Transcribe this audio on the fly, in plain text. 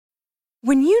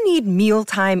When you need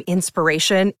mealtime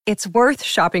inspiration, it's worth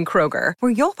shopping Kroger,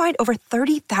 where you'll find over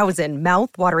 30,000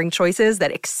 mouth-watering choices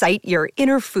that excite your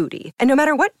inner foodie. And no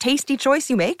matter what tasty choice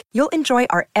you make, you'll enjoy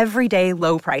our everyday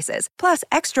low prices, plus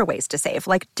extra ways to save,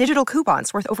 like digital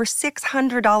coupons worth over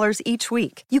 $600 each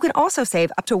week. You can also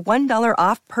save up to $1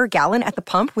 off per gallon at the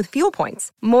pump with fuel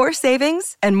points. More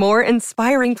savings and more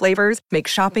inspiring flavors make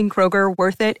shopping Kroger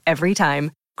worth it every time.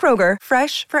 Kroger,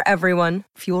 fresh for everyone.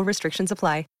 Fuel restrictions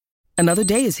apply. Another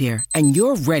day is here, and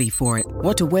you're ready for it.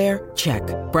 What to wear? Check.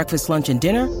 Breakfast, lunch, and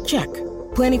dinner? Check.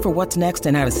 Planning for what's next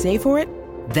and how to save for it?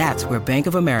 That's where Bank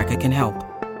of America can help.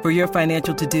 For your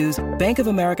financial to-dos, Bank of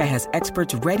America has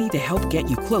experts ready to help get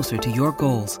you closer to your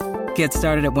goals. Get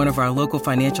started at one of our local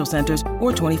financial centers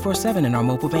or 24/7 in our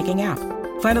mobile banking app.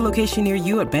 Find a location near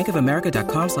you at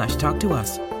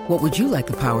bankofamerica.com/talktous. What would you like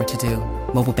the power to do?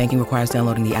 Mobile banking requires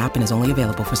downloading the app and is only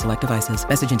available for select devices.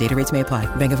 Message and data rates may apply.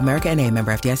 Bank of America N.A.,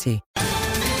 member FDIC.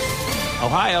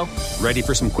 Ohio, ready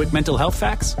for some quick mental health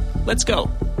facts? Let's go.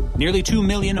 Nearly 2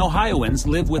 million Ohioans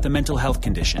live with a mental health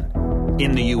condition.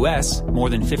 In the U.S., more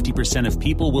than 50% of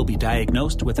people will be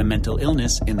diagnosed with a mental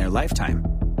illness in their lifetime.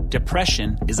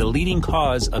 Depression is a leading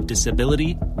cause of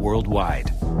disability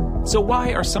worldwide. So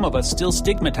why are some of us still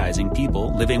stigmatizing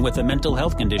people living with a mental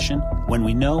health condition when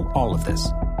we know all of this?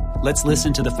 Let's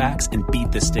listen to the facts and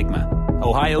beat the stigma.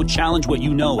 Ohio, challenge what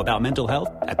you know about mental health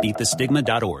at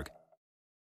beatthestigma.org.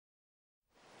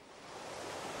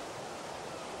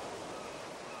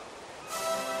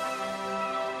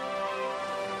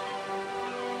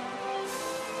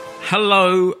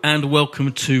 Hello and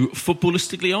welcome to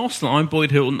Footballistically Arsenal. I'm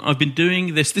Boyd Hilton. I've been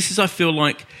doing this. This is, I feel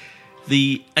like,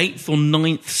 the 8th or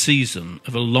 9th season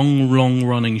of a long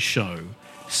running show.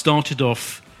 Started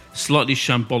off slightly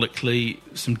shambolically,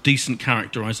 some decent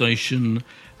characterisation,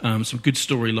 some good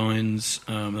storylines.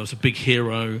 There was a big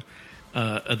hero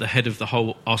at the head of the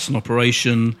whole Arsenal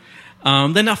operation.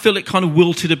 Then I feel it kind of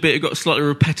wilted a bit. It got slightly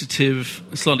repetitive,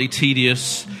 slightly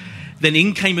tedious. Then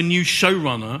in came a new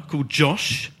showrunner called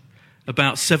Josh,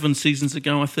 about 7 seasons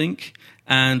ago, I think,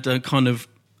 and kind of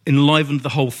enlivened the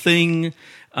whole thing.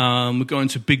 We got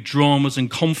into big dramas and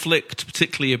conflict,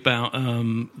 particularly about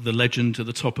the legend at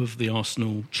the top of the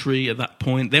Arsenal tree at that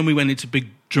point. Then we went into big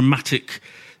dramatic,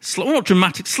 not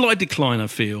dramatic, slight decline, I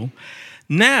feel.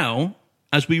 Now,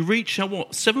 as we reach our,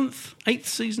 7th, 8th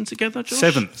season together, Josh?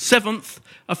 7th.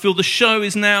 I feel the show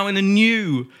is now in a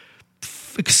new,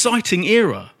 exciting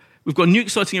era. We've got a new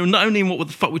exciting era, not only in what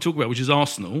the fuck we talk about, which is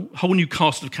Arsenal, a whole new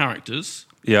cast of characters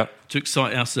to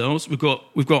excite ourselves. We've got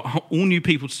all new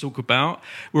people to talk about.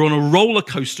 We're on a roller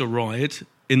coaster ride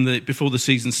before the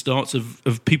season starts of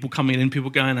people coming in,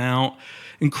 people going out.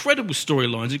 Incredible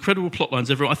storylines, incredible plot lines.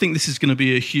 I think this is going to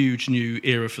be a huge new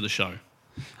era for the show.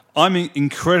 I'm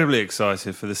incredibly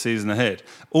excited for the season ahead.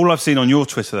 All I've seen on your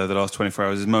Twitter, though, the last 24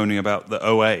 hours is moaning about the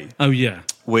OA. Oh, yeah.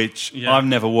 Which I've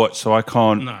never watched, so I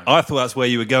can't... No. I thought that's where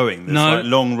you were going. This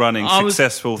long-running,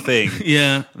 successful thing.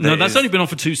 Yeah. No, that's only been on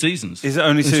for 2 seasons. Is it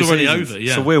only 2 seasons? It's already over,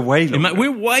 yeah. So we're way long.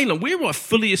 We're way long. We're like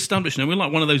fully established now. We're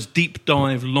like one of those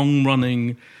deep-dive,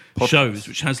 long-running shows,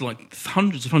 which has like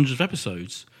hundreds of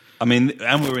episodes. I mean,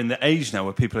 and we're in the age now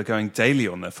where people are going daily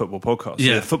on their football podcasts.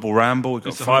 Yeah. So the Football Ramble, we've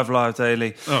got 5 Live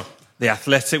Daily. Oh. The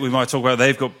Athletic, we might talk about.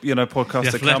 They've got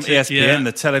podcasts to come. Athletic, ESPN,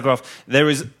 The Telegraph.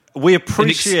 We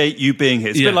appreciate you being here.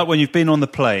 It's a bit like when you've been on the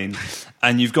plane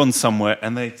and you've gone somewhere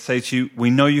and they say to you, we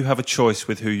know you have a choice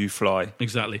with who you fly.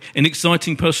 Exactly. In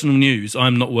exciting personal news,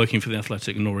 I'm not working for The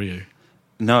Athletic, nor are you.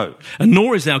 No. And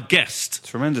nor is our guest.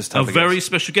 Tremendous to have a very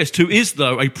special guest, who is,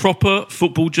 though, a proper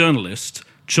football journalist,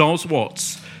 Charles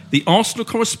Watts, the Arsenal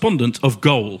correspondent of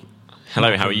Goal.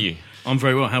 Hello, how are you? I'm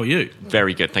very well. How are you?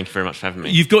 Very good. Thank you very much for having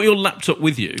me. You've got your laptop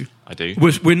with you. I do.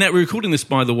 We're recording this,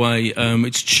 by the way.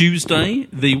 It's Tuesday.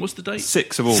 What's the date?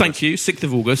 6th of August. Thank you. 6th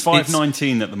of August.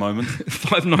 5:19 at the moment.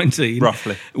 5:19.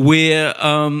 Roughly. We're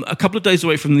a couple of days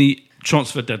away from the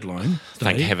transfer deadline.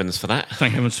 Thank heavens for that.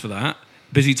 Thank heavens for that.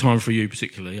 Busy time for you,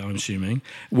 particularly, I'm assuming.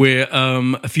 We're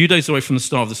a few days away from the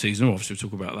start of the season. Obviously, we'll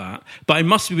talk about that. But it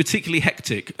must be particularly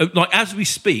hectic. Like, as we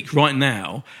speak right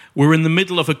now, we're in the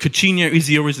middle of a Coutinho is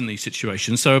he or isn't he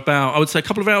situation. So about, I would say, a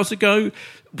couple of hours ago,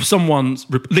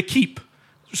 L'Equipe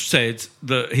said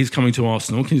that he's coming to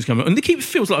Arsenal. And L'Equipe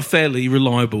feels like a fairly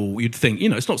reliable, you'd think.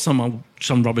 It's not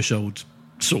some rubbish old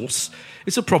source.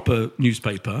 It's a proper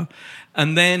newspaper.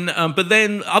 And then, but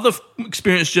then other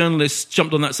experienced journalists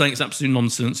jumped on that saying it's absolute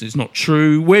nonsense, it's not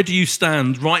true. Where do you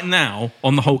stand right now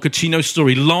on the whole Coutinho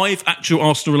story? Live, actual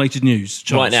Arsenal-related news,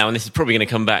 Charles. Right now, and this is probably going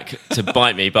to come back to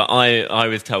bite me, but I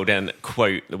was told, and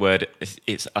quote the word,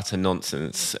 it's utter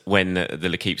nonsense when the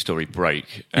L'Equipe story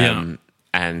broke.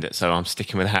 And so I'm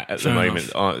sticking with that at the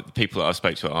moment. People that I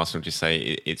spoke to at Arsenal just say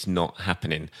it's not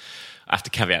happening. I have to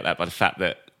caveat that by the fact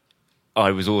that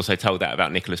I was also told that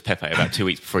about Nicolas Pepe about 2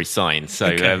 weeks before he signed.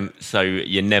 So, so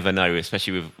you never know,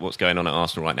 especially with what's going on at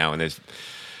Arsenal right now. And there's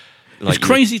it's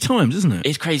crazy times, isn't it?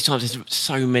 It's crazy times. There's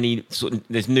so many.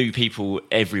 There's new people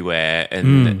everywhere,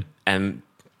 and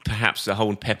perhaps the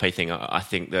whole Pepe thing. I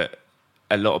think that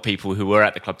a lot of people who were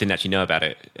at the club didn't actually know about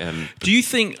it. Do you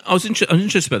think I'm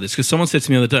interested about this because someone said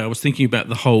to me the other day? I was thinking about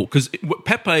the whole because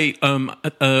Pepe.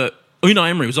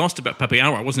 Unai Emery was asked about Pepe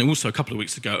Aouar, wasn't he, also a couple of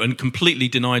weeks ago, and completely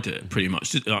denied it, pretty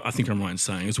much. I think I'm right in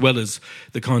saying, as well as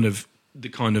the kind of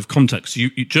context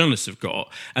you journalists have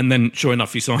got, and then sure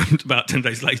enough, he signed about 10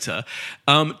 days later.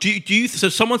 So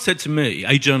someone said to me,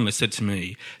 a journalist said to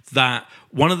me, that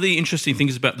one of the interesting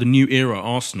things about the new era at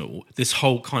Arsenal, this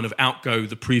whole kind of outgo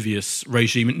the previous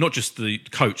regime, not just the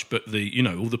coach, but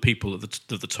all the people at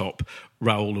the top,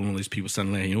 Raul and all these people,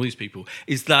 Stanley and all these people,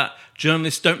 is that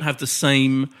journalists don't have the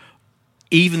same.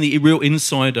 Even the real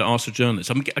insider Arsenal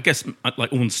journalists, I guess,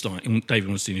 like David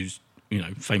Ornstein, who's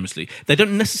famously, they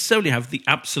don't necessarily have the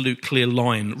absolute clear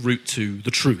line route to the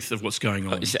truth of what's going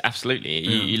on. Absolutely.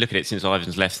 You look at it since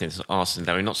Ivan's left, since Arsenal,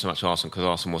 though, not so much Arsenal, because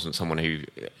Arsenal wasn't someone who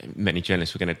many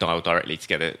journalists were going to dial directly to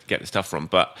get the stuff from.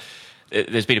 But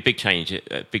there's been a big change of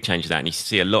that, and you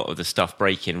see a lot of the stuff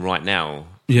breaking right now.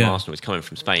 Arsenal is coming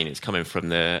from Spain. It's coming from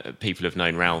the people who've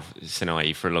known Ralph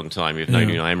Sinai for a long time, who've known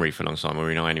Unai Emery for a long time, or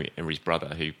Unai Emery's brother,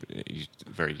 who's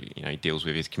very he deals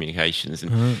with his communications.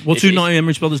 And what's Unai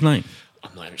Emery's brother's name?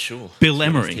 I'm not even sure. Bill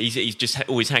Emery. He's just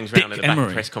always hangs around Dick at the back Emery.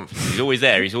 of press conferences. He's always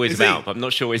there. He's always about. But I'm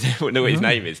not sure what his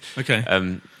name is. Okay.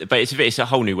 But it's a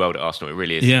whole new world at Arsenal. It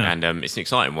really is. Yeah. And it's an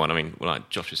exciting one. I mean, like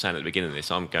Josh was saying at the beginning of this,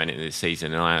 I'm going into this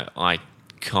season and I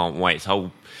can't wait.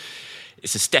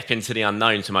 It's a step into the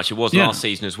unknown so much. It was last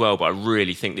season as well, but I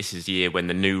really think this is the year when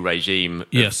the new regime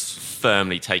has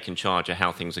firmly taken charge of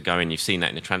how things are going. You've seen that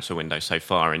in the transfer window so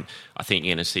far, and I think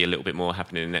you're going to see a little bit more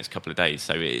happening in the next couple of days.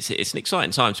 So it's an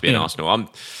exciting time to be in Arsenal. I'm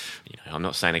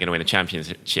not saying they're going to win a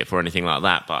championship or anything like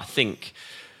that, but I think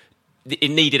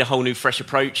it needed a whole new, fresh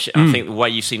approach. I think the way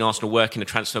you've seen Arsenal work in the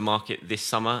transfer market this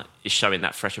summer is showing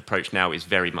that fresh approach now is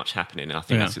very much happening, and I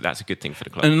think that's a good thing for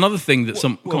the club. And another thing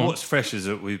that what's fresh is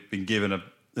that we've been given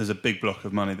there's a big block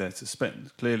of money there to spend.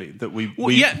 Clearly, that we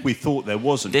thought there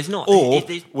wasn't. There's not. Or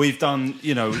we've done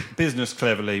business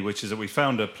cleverly, which is that we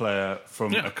found a player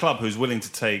from a club who's willing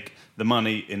to take the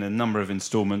money in a number of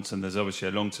instalments, and there's obviously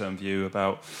a long-term view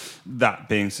about that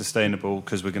being sustainable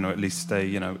because we're going to at least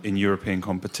stay, in European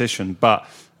competition. But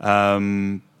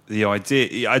the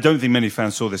idea, I don't think many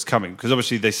fans saw this coming because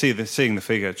obviously they're seeing the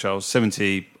figure, Charles,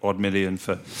 70 odd million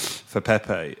for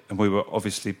Pepe, and we were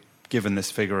obviously given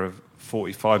this figure of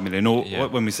 45 million, or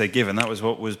when we say given, that was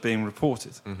what was being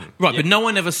reported. Mm-hmm. Right, but no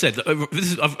one ever said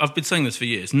that. I've been saying this for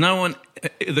years. No one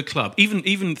at the club,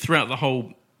 even throughout the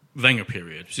whole Wenger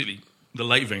period, particularly the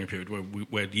late Wenger period,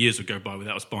 where years would go by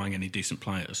without us buying any decent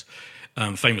players.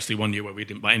 Famously, one year where we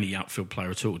didn't buy any outfield player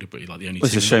at all, did we? Like the only.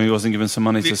 It's a shame he wasn't given some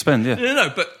money to spend. Yeah. No,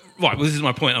 but right. Well, this is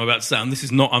my point. I'm about to say, and this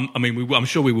is not. I'm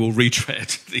sure we will retread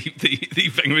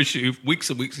the Wenger issue weeks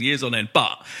and weeks, years on end.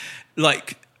 But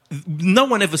no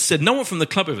one ever said. No one from the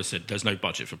club ever said there's no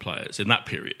budget for players in that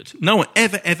period. No one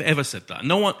ever said that.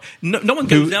 No one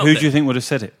goes out there. Who do you think would have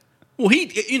said it? Well,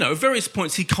 at various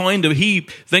points,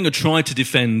 Wenger tried to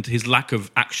defend his lack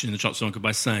of action in the transfer market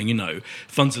by saying,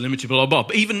 funds are limited, blah, blah,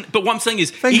 blah. But what I'm saying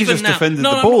is, Wenger just defended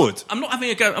the board. I'm not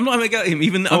having a go. I'm not having a go at him.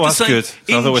 Even I'm just saying, good.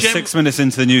 So I thought we're 6 minutes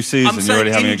into the new season, you're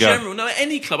already having a go. In general, no,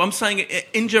 any club. I'm saying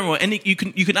in general, you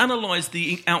can analyse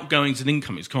the outgoings and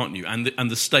incomings, can't you? And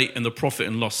the state and the profit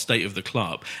and loss state of the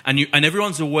club, and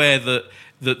everyone's aware that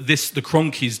the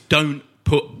Kroenkes don't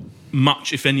put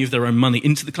much, if any, of their own money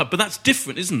into the club. But that's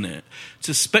different, isn't it,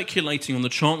 to speculating on the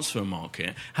transfer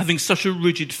market, having such a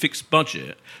rigid fixed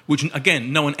budget, which,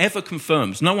 again, no one ever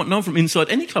confirms. No one from inside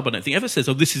any club, I don't think, ever says,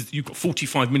 you've got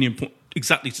 45 million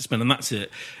exactly to spend and that's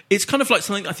it. It's kind of like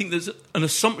something, I think there's an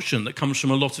assumption that comes from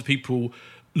a lot of people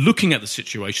looking at the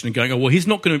situation and going, he's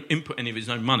not going to input any of his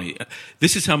own money.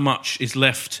 This is how much is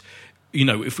left.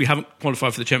 If we haven't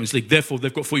qualified for the Champions League, therefore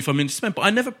they've got 45 million to spend. But I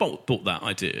never bought that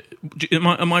idea.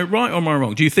 Am I right or am I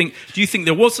wrong? Do you think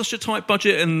there was such a tight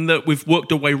budget and that we've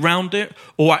worked our way around it,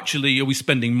 or actually are we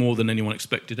spending more than anyone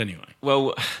expected anyway?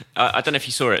 Well, I don't know if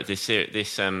you saw it this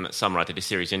summer. I did a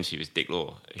series interview with Dick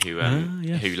Law, who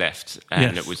left,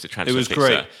 and it was the transfer. It was fixer.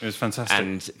 great. It was fantastic.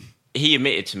 And he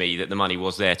admitted to me that the money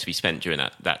was there to be spent during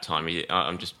that time.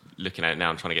 I'm just looking at it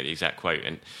now and trying to get the exact quote,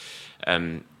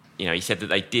 and he said that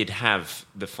they did have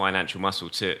the financial muscle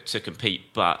to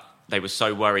compete, but they were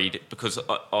so worried because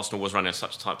Arsenal was running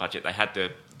such a tight budget. They had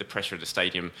the pressure of the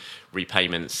stadium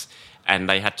repayments, and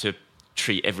they had to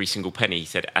treat every single penny, he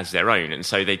said, as their own. And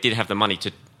so they did have the money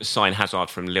to sign Hazard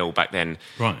from Lille back then,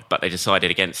 right? But they decided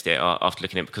against it after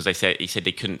looking at it because he said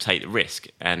they couldn't take the risk.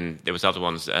 And there was other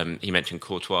ones. He mentioned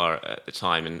Courtois at the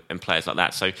time and players like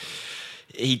that. So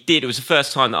he did. It was the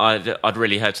first time that I'd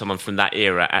really heard someone from that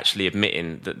era actually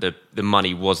admitting that the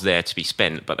money was there to be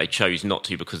spent, but they chose not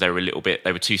to because they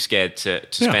were too scared to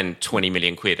spend 20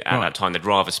 million quid at that time. They'd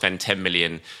rather spend 10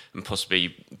 million and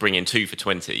possibly bring in 2 for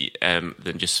 20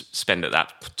 than just spend at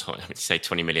that time. I mean, to say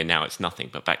 20 million now, it's nothing,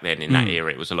 but back then in that era,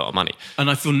 it was a lot of money.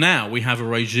 And I feel now we have a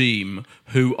regime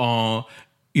who are,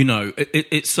 you know,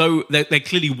 it's so they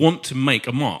clearly want to make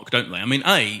a mark, don't they? I mean,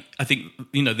 I think,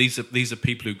 you know, these are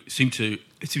people who seem to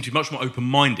be much more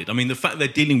open-minded. I mean, the fact they're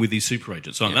dealing with these super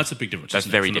agents, that's a big difference. That's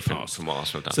very from different from what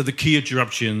Arsenal done. So the Kia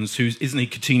Jarabchians, isn't he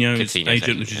Coutinho's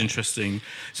agent, which is interesting.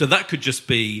 So that could just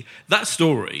be, that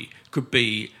story could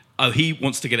be, he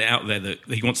wants to get it out there that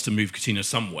he wants to move Coutinho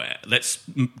somewhere. Let's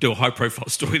do a high-profile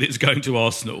story that's going to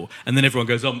Arsenal. And then everyone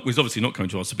goes, he's obviously not going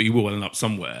to Arsenal, but he will end up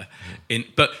somewhere.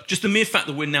 But just the mere fact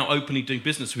that we're now openly doing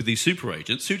business with these super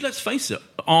agents, who, let's face it,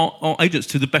 are agents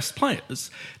to the best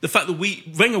players. The fact that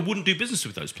Wenger wouldn't do business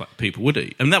with those people, would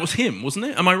he? And that was him, wasn't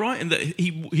it? Am I right? And that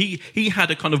he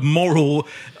had a kind of moral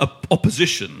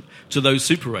opposition to those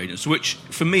super agents, which,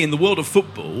 for me, in the world of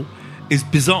football, is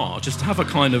bizarre. Just to have a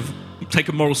kind of take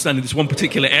a moral stand in this one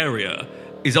particular area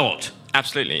is odd.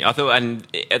 Absolutely. I thought, and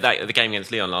the game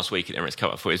against Lyon last week at Emirates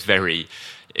Cup, I thought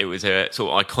it was a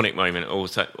sort of iconic moment.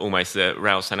 Also, almost that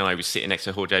Raul Sanai was sitting next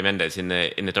to Jorge Mendes in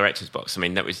the director's box. I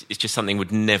mean, it's just something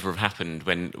would never have happened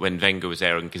when Wenger was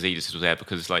there and Gazidis was there,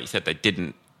 because, like you said,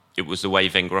 it was the way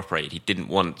Wenger operated. He didn't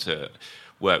want to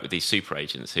work with these super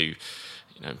agents who, you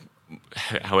know,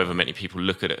 however many people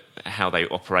look at it, how they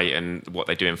operate and what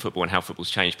they do in football and how football's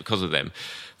changed because of them.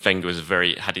 Wenger was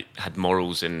had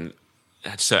morals and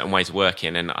had certain ways of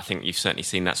working, and I think you've certainly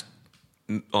seen that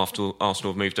after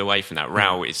Arsenal have moved away from that.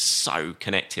 Raul is so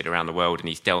connected around the world, and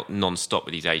he's dealt non-stop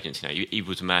with these agents. You know, he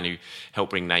was a man who helped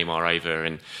bring Neymar over,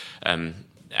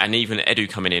 and even Edu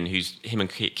coming in, him and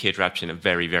Kia Jarabchian are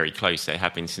very, very close. They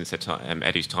have been since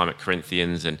Edu's time at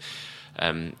Corinthians, and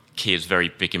Kia's very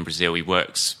big in Brazil. He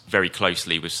works very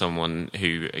closely with someone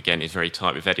who, again, is very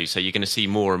tight with Edu. So you're going to see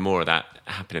more and more of that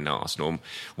happening at Arsenal.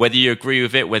 Whether you agree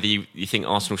with it, whether you think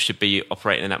Arsenal should be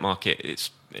operating in that market,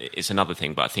 it's another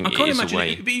thing. But I think it is a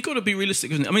way. But you've got to be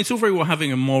realistic, isn't it? I mean, it's all very well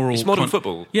having a moral. It's modern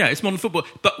football. Yeah, it's modern football.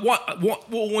 But what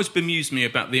always bemused me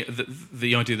about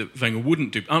the idea that Wenger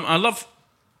wouldn't do. I love.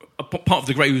 Part of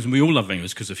the great reason we all love Wenger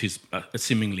is because of his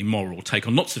seemingly moral take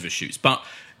on lots of issues, but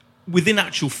within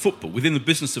actual football, within the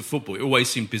business of football, it always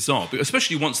seemed bizarre, but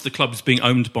especially once the club is being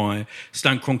owned by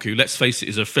Stan Kroenke, who, let's face it,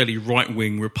 is a fairly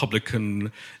right-wing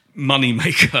Republican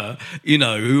moneymaker, you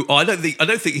know, who I don't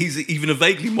think he's even a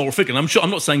vaguely moral figure. And I'm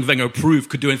not saying Wenger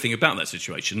could do anything about that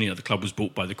situation. You know, the club was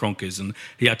bought by the Kroenkes and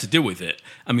he had to deal with it.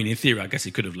 I mean, in theory, I guess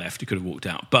he could have left, he could have walked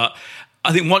out. But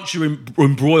I think once you're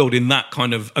embroiled in that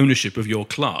kind of ownership of your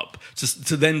club,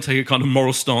 to then take a kind of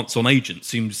moral stance on agents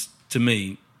seems to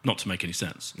me not to make any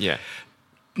sense. Yeah.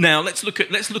 Now let's look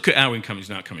at our incoming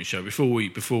and outcoming show before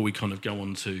we kind of go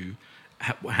on to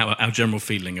how our general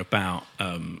feeling about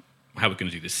how we're going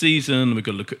to do this season. We're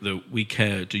going to look at the We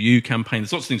Care Do You campaign.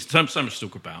 There's lots of things, so much to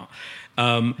talk about.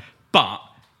 But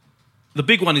the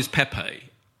big one is Pepe,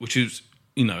 which is,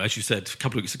 you know, as you said a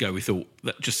couple of weeks ago, we thought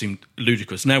that just seemed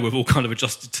ludicrous. Now we've all kind of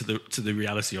adjusted to the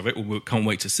reality of it. We can't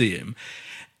wait to see him.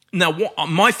 Now, what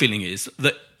my feeling is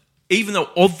that even though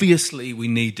obviously we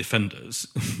need defenders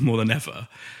more than ever,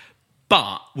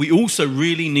 but we also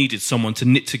really needed someone to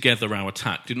knit together our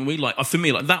attack, didn't we? Like, for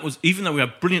me, like, that was, even though we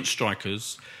have brilliant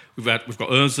strikers, we've got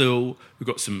Ozil, we've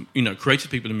got some, you know, creative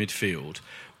people in midfield,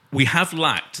 we have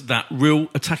lacked that real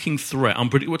attacking threat,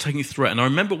 unpredictable attacking threat. And I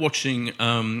remember watching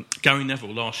Gary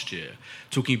Neville last year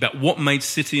talking about what made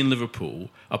City and Liverpool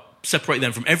separate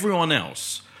them from everyone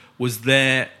else was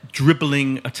their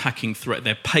dribbling attacking threat,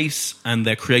 their pace and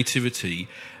their creativity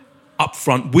up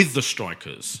front with the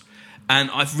strikers. And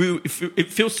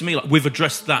it feels to me like we've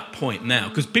addressed that point now,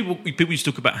 because people used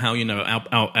to talk about how, you know,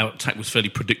 our attack was fairly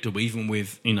predictable, even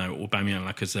with, you know, Aubameyang and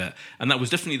Lacazette, and that was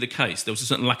definitely the case. There was a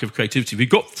certain lack of creativity.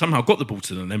 If we somehow got the ball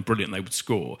to them, then brilliant, they would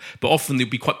score. But often it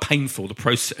would be quite painful, the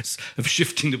process of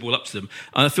shifting the ball up to them.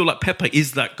 And I feel like Pepe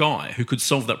is that guy who could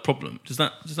solve that problem. Does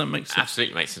that make sense?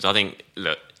 Absolutely makes sense. I think,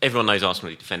 look, everyone knows Arsenal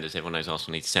need defenders, everyone knows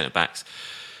Arsenal needs centre backs,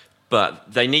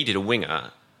 but they needed a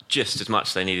winger just as much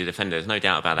as they needed defenders, no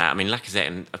doubt about that. I mean, Lacazette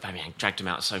and Aubameyang dragged them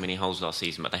out so many holes last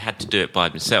season, but they had to do it by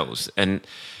themselves. And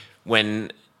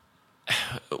when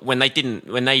when they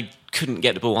couldn't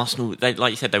get the ball, Arsenal,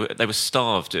 like you said, they were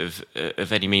starved of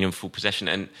any meaningful possession.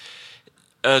 And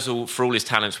Ozil, for all his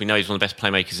talents, we know he's one of the best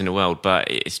playmakers in the world, but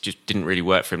it just didn't really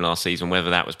work for him last season. Whether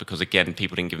that was because, again,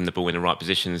 people didn't give him the ball in the right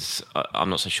positions,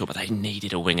 I'm not so sure. But they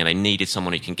needed a winger. They needed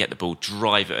someone who can get the ball,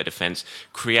 drive at a defence,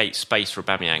 create space for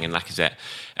Aubameyang and Lacazette.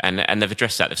 And they've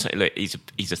addressed that. They've said, look,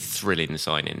 he's a thrilling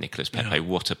signing, Nicolas Pepe. Yeah.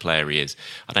 What a player he is.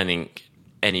 I don't think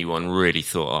anyone really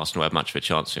thought Arsenal had much of a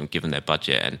chance for him given their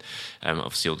budget, and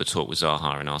obviously all the talk was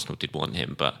Zaha, and Arsenal did want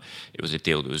him, but it was a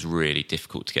deal that was really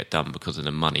difficult to get done because of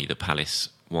the money the Palace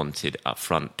wanted up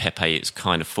front. Pepe is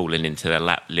kind of fallen into their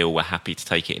lap. Lille were happy to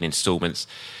take it in instalments,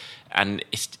 and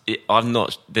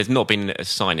there's not been a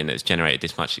signing that's generated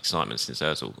this much excitement since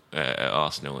Ozil at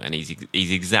Arsenal, and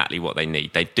he's exactly what they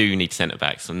need. They do need centre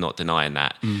backs, I'm not denying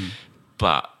that,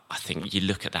 but I think you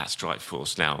look at that strike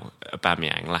force now,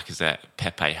 Aubameyang, Lacazette,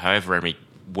 Pepe, however Emery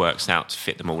works out to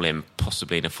fit them all in,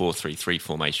 possibly in a 4-3-3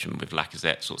 formation with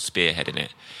Lacazette sort of spearheading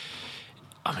it.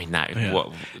 I mean,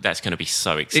 that's going to be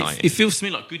so exciting. It feels to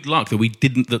me like good luck that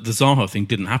that the Zaha thing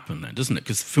didn't happen then, doesn't it?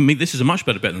 Because for me, this is a much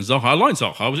better bet than Zaha. I like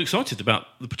Zaha. I was excited about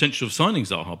the potential of signing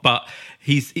Zaha, but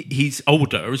he's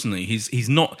older, isn't he?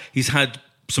 He's had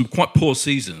some quite poor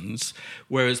seasons,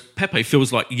 whereas Pepe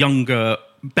feels like younger,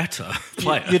 better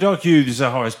player. You'd argue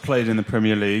Zaha has played in the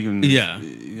Premier League and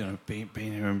been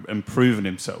here and proven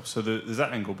himself. So there's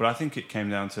that angle. But I think it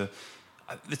came down to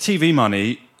the TV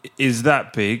money is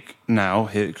that big now.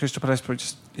 Here, Crystal Palace probably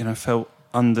just felt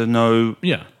under no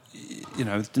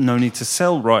need to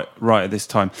sell right at this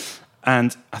time.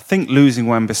 And I think losing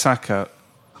Wan-Bissaka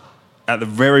at the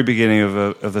very beginning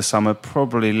of the summer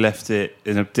probably left it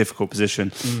in a difficult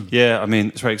position. Yeah, I mean,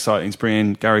 it's very exciting to bring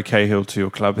in Gary Cahill to your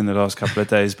club in the last couple of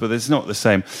days, but it's not the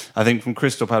same. I think from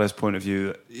Crystal Palace's point of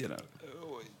view,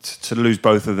 to lose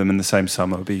both of them in the same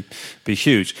summer would be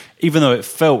huge. Even though it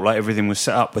felt like everything was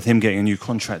set up with him getting a new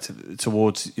contract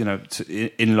towards,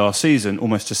 in last season,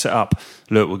 almost to set up,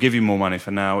 look, we'll give you more money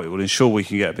for now, it will ensure we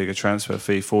can get a bigger transfer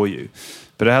fee for you.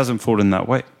 But it hasn't fallen that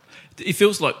way. It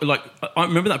feels like I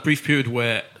remember that brief period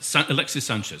where Alexis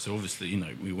Sanchez, obviously,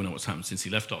 we know what's happened since he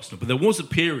left Arsenal, but there was a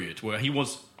period where I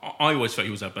always felt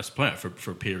he was our best player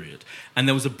for a period. And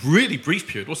there was a really brief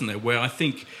period, wasn't there, where I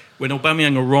think when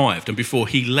Aubameyang arrived and before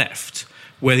he left,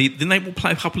 where then they will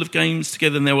play a couple of games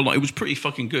together and they were like, it was pretty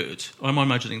fucking good. Am I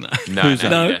imagining that? No.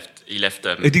 He left.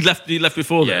 He left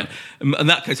before then. In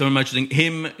that case, I'm imagining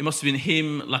him. It must have been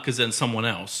him, Lacazette, and someone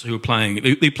else who were playing.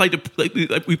 We played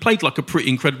like a pretty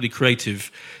incredibly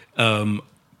creative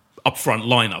upfront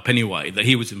lineup anyway that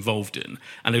he was involved in,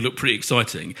 and it looked pretty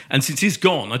exciting. And since he's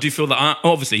gone, I do feel that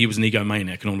obviously he was an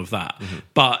egomaniac and all of that,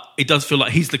 but it does feel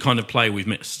like he's the kind of player we've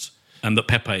missed. And that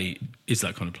Pepe is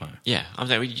that kind of player. Yeah, I'm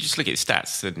saying you just look at his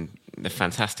stats and they're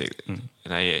fantastic.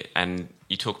 And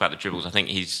you talk about the dribbles. I think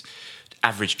his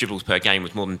average dribbles per game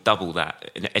was more than double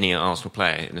that in any Arsenal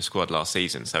player in the squad last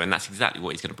season. And that's exactly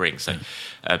what he's going to bring. So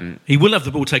he will have the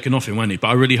ball taken off him, won't he? But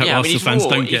I really hope Arsenal fans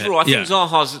don't get. I think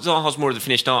Zaha's more of the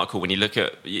finished article when you look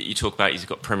at. You talk about he's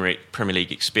got Premier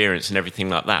League experience and everything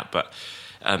like that. But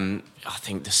I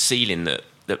think the ceiling that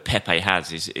Pepe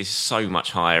has is so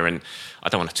much higher, and I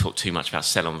don't want to talk too much about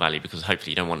sell-on value because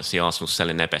hopefully you don't want to see Arsenal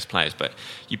selling their best players, but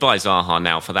you buy Zaha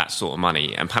now for that sort of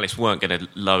money, and Palace weren't going to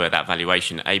lower that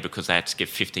valuation, because they had to give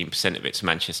 15% of it to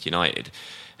Manchester United,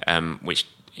 which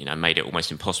made it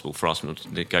almost impossible for Arsenal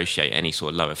to negotiate any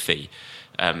sort of lower fee,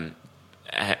 and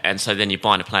so then you're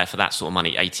buying a player for that sort of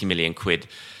money, 80 million quid.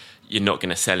 You're not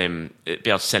going to be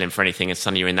able to sell him for anything, and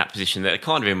suddenly you're in that position that they're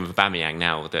kind of in with Aubameyang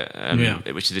now,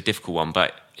 which is a difficult one.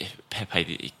 But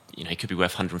Pepe, he could be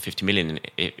worth 150 million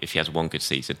if he has one good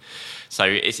season. So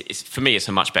it's for me, it's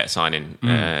a much better signing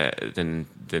than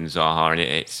Zaha, and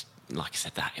it's like I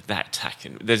said, that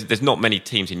attacking. There's not many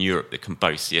teams in Europe that can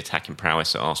boast the attacking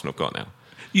prowess that Arsenal have got now.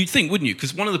 You'd think, wouldn't you?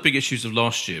 Because one of the big issues of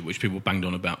last year, which people banged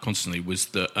on about constantly, was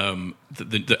that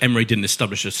that Emery didn't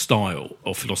establish a style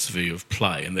or philosophy of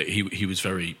play, and that he was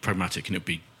very pragmatic, and it'd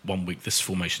be 1 week this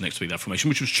formation, next week that formation,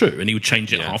 which was true, and he would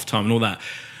change it at half time and all that.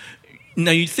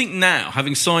 Now, you'd think now,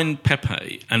 having signed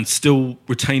Pepe and still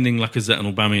retaining Lacazette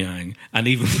and Aubameyang, and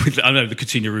even with, I know the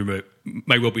Coutinho rumour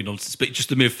may well be nonsense, but just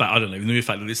the mere fact, the mere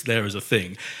fact that it's there as a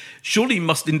thing, surely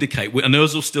must indicate, and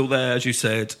Ozil's still there, as you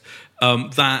said,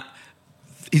 that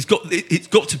it's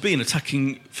got to be an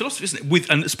attacking philosophy, isn't it?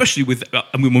 And especially with,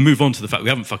 and we'll move on to the fact we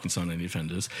haven't fucking signed any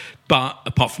defenders, but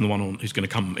apart from the one who's going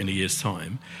to come in a year's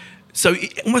time. So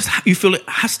you feel it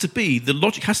has to be, the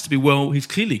logic has to be, well, he's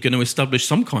clearly going to establish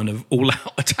some kind of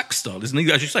all-out attack style, isn't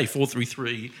he? As you say,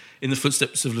 4-3-3 in the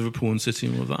footsteps of Liverpool and City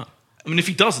and all of that. I mean, if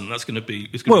he doesn't, that's going to be...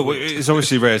 It's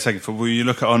obviously rare taking football. You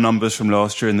look at our numbers from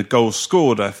last year, and the goals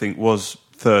scored, I think, was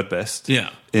third best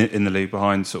in the league,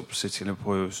 behind sort of City and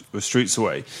Liverpool was streets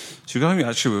away. So you're going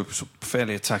actually we were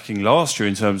fairly attacking last year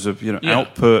in terms of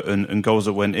output and goals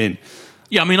that went in.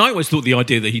 Yeah, I mean, I always thought the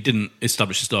idea that he didn't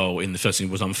establish a style in the first team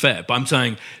was unfair. But I'm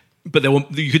saying,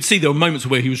 you could see there were moments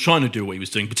where he was trying to do what he was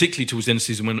doing, particularly towards the end of the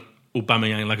season when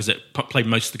Aubameyang and Lacazette played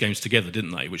most of the games together,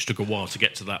 didn't they? Which took a while to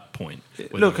get to that point.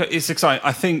 Look, it's exciting.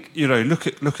 I think look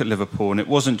at Liverpool, and it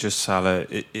wasn't just Salah.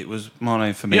 It was Mane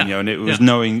and Firmino, and it was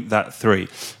knowing that three.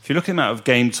 If you look at the amount of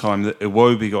game time that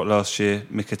Iwobi got last year,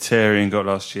 Mkhitaryan got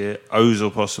last year,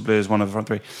 Ozil possibly as one of the front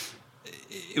three.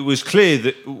 It was clear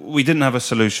that we didn't have a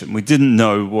solution. We didn't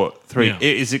know what three. Yeah.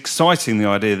 It is exciting, the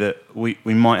idea that we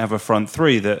might have a front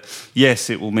three. That yes,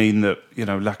 it will mean that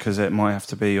Lacazette might have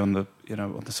to be on the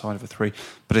on the side of a three.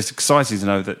 But it's exciting to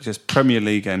know that just Premier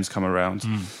League games come around,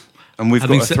 and we've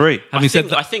got a three. I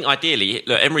think ideally,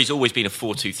 look, Emery's always been a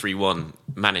 4-2-3-1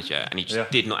 manager, and he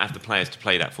just did not have the players to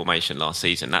play that formation last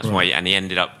season. That's why, and he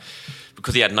ended up,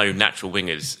 because he had no natural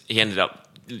wingers, he ended up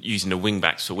using the wing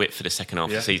backs for width for the second half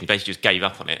of the season. He basically just gave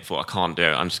up on it. Thought, I can't do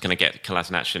it. I'm just going to get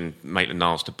Kolasinac and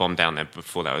Maitland-Niles to bomb down there.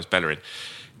 Before that was Bellerin.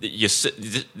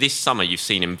 This summer you've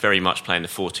seen him very much playing the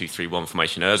 4-2-3-1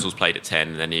 formation. Ozil's played at 10,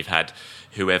 and then you've had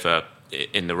whoever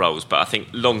in the roles. But I think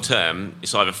long term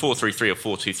it's either 4-3-3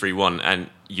 or 4-2-3-1, and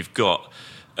you've got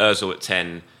Ozil at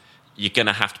 10. You're going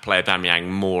to have to play Aubameyang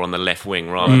more on the left wing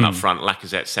rather than up front.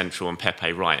 Lacazette central and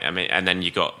Pepe right. I mean, and then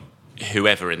you got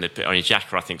whoever in the... I mean,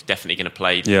 Xhaka, I think, is definitely going to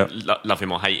play. Love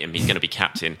him or hate him, he's going to be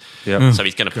captain. So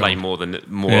he's going to play more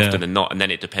often than not. And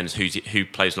then it depends who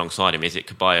plays alongside him. Is it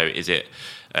Caballo? Is it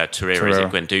Torreira? Is it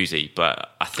Guendouzi?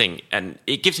 But I think... And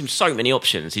it gives him so many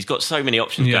options. He's got so many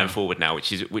options going forward now,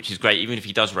 which is great, even if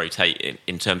he does rotate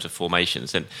in terms of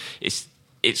formations. And it's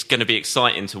going to be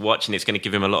exciting to watch, and it's going to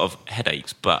give him a lot of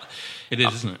headaches. But it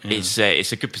is, isn't it? Yeah.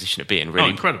 It's a good position to be in, really.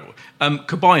 Oh, incredible.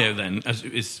 Caballo, then, as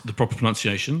is the proper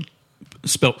pronunciation...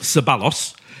 spelt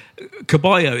Ceballos.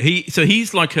 Caballo,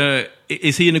 he's like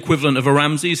is he an equivalent of a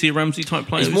Ramsey? Is he a Ramsey type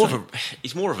player?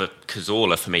 He's more of a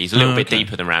Cazorla for me. He's a little bit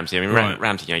deeper than Ramsey. I mean,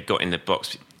 Ramsey, he got in the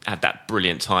box, had that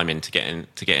brilliant timing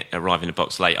to arrive in the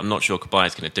box late. I'm not sure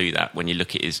Caballo's going to do that. When you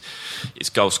look at his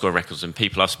goal scoring records, and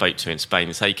people I've spoke to in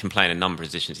Spain say he can play in a number of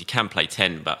positions. He can play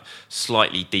 10, but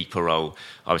slightly deeper role.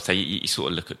 I would say you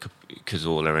sort of look at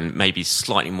Cazorla, and maybe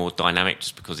slightly more dynamic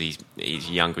just because he's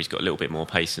younger. He's got a little bit more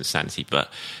pace and sanity,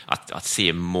 but I'd see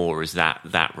him more as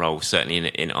that role, certainly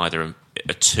in either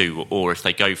a 2, or if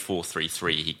they go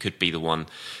 4-3-3, he could be the one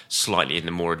slightly in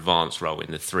the more advanced role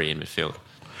in the 3 in midfield.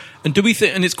 And do we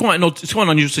think? And it's quite an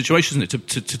unusual situation, isn't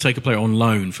it, to take a player on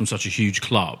loan from such a huge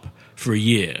club for a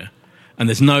year, and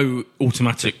there's no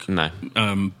automatic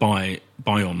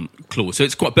buy-on clause. So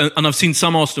it's quite. And I've seen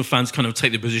some Arsenal fans kind of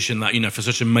take the position that for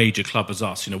such a major club as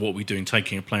us, what are we doing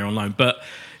taking a player on loan? But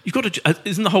you've got to.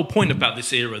 Isn't the whole point about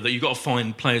this era that you've got to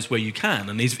find players where you can?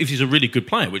 And if he's a really good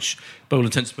player, which by all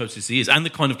intents and purposes he is, and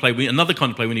the kind of player another kind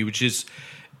of player we need, which is.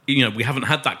 We haven't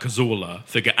had that Cazorla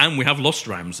figure, and we have lost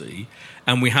Ramsey,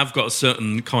 and we have got a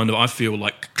certain kind of, I feel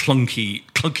like,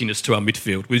 clunkiness to our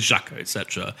midfield with Xhaka,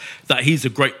 etc. That he's a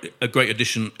great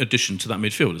addition to that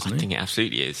midfield, isn't he? I think it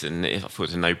absolutely is, and I thought it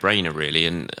was a no-brainer, really.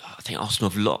 And I think Arsenal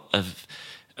have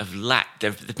lacked.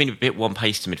 They've been a bit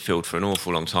one-paced to midfield for an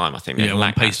awful long time. I think they've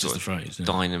lacked one-paced is the phrase.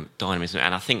 Dynamism,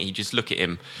 and I think you just look at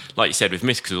him, like you said, we've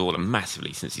missed Cazorla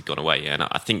massively since he's gone away. And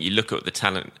I think you look at the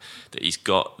talent that he's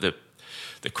got, the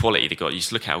quality they got. You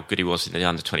just look at how good he was in the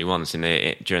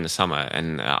under-21s during the summer,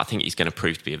 and I think he's going to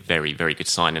prove to be a very, very good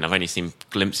signing. I've only seen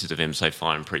glimpses of him so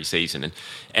far in pre-season, and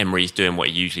Emery's doing what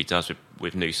he usually does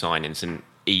with new signings and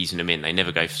easing them in. They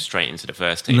never go straight into the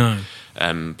first team. No.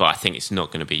 But I think it's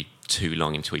not going to be too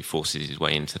long until he forces his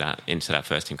way into that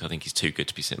first team, because I think he's too good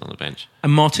to be sitting on the bench.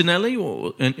 And Martinelli,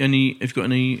 or have you got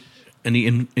any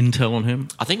intel on him?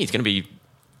 I think he's going to be.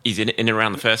 He's in and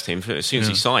around the first team as soon as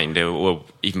he signed, or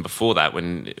even before that,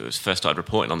 when it was first started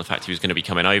reporting on the fact he was going to be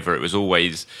coming over. It was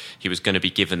always he was going to be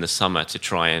given the summer to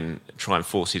try and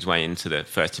force his way into the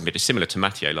first team. But it's similar to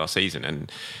Matteo last season,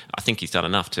 and I think he's done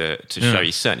enough to show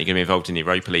he's certainly going to be involved in the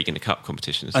Europa League and the Cup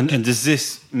competitions. And does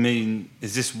this mean?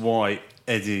 Is this why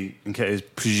Eddie Nketiah is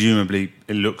presumably,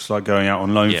 it looks like, going out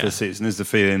on loan for the season? Is the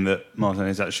feeling that Martin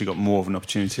has actually got more of an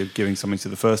opportunity of giving something to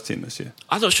the first team this year?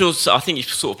 I'm not sure. I think he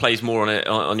sort of plays more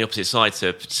on the opposite side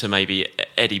to maybe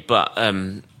Eddie, but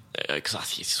because I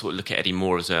think you sort of look at Eddie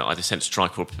more as either centre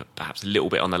striker or perhaps a little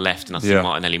bit on the left, and I think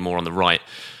Martinelli more on the right.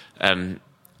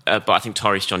 But I think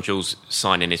Tyrese John-Jules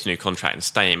signing his new contract and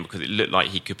staying, because it looked like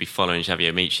he could be following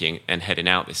Xavier Michi and heading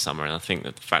out this summer. And I think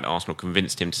that the fact that Arsenal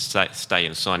convinced him to stay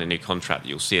and sign a new contract, that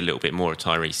you'll see a little bit more of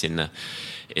Tyrese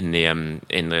in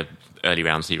the early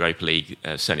rounds of the Europa League,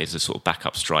 certainly as a sort of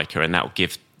backup striker, and that will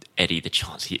give Eddie the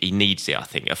chance. He needs it, I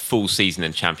think. A full season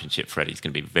in Championship for Eddie's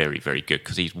going to be very, very good,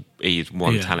 because he's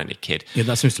one talented kid. Yeah,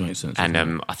 that seems to make sense.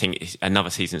 And I think another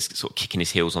season sort of kicking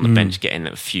his heels on the bench, getting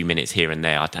a few minutes here and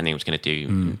there, I don't think it was going to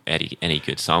do Eddie any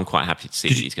good. So I'm quite happy to see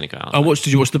that he's going to go out. Did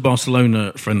you watch the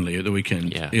Barcelona friendly at the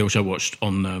weekend? Yeah. Which I watched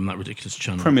on that ridiculous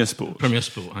channel. Premier Sport,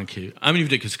 thank you. I mean,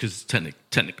 ridiculous because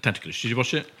technically. Did you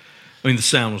watch it? I mean, the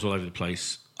sound was all over the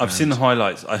place. I've seen the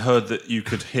highlights. I heard that you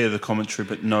could hear the commentary,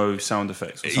 but no sound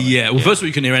effects. Or something. Yeah, well, first of all,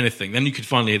 you couldn't hear anything. Then you could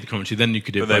finally hear the commentary. Then you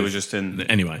could hear. But they were just in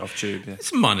off tube. Yeah.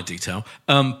 It's a minor detail,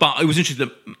 but it was interesting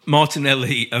that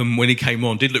Martinelli, when he came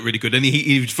on, did look really good, and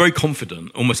he was very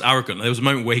confident, almost arrogant. There was a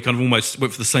moment where he kind of almost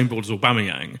went for the same ball as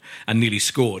Aubameyang and nearly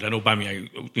scored, and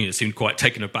Aubameyang seemed quite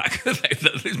taken aback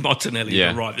that Martinelli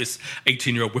had arrived. This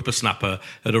 18-year-old whippersnapper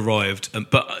had arrived,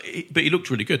 but he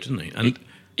looked really good, didn't he? And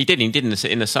He did in the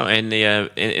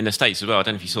States as well. I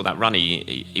don't know if you saw that run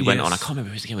he went on. I can't remember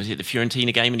who it was again. Was it the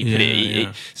Fiorentina game? And he put it.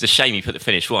 It's a shame he put the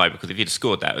finish wide, because if he'd have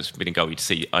scored that, it was been a goal you'd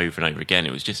see over and over again.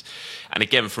 It was just, and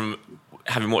again, from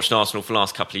having watched Arsenal for the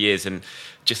last couple of years and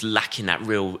just lacking that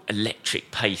real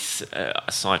electric pace,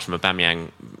 aside from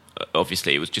Aubameyang,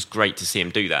 obviously it was just great to see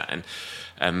him do that.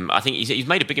 And I think he's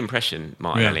made a big impression,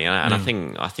 Martinelli, and I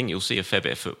think you'll see a fair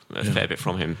bit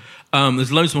from him.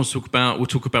 There's loads more to talk about. We'll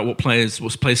talk about what players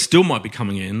still might be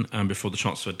coming in before the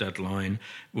transfer deadline.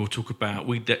 We'll talk about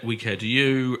We Care Do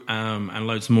You, and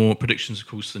loads more predictions, of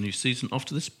course, for the new season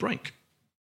after this break.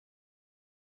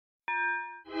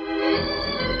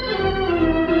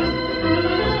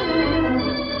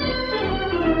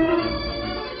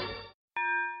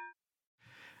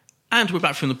 And we're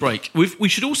back from the break. We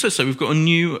should also say we've got a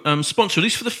new sponsor, at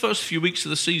least for the first few weeks of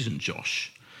the season,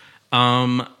 Josh.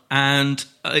 And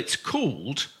it's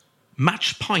called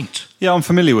Match Pint. Yeah, I'm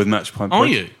familiar with Match Pint. Are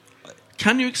you?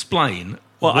 Can you explain?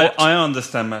 Well, I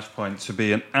understand Match Pint to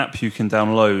be an app you can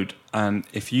download, and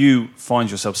if you find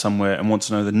yourself somewhere and want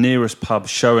to know the nearest pub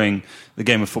showing the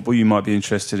game of football you might be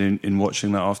interested in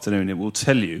watching that afternoon, it will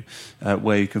tell you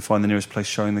where you can find the nearest place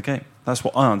showing the game. That's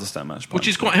what I understand Match Pint. Which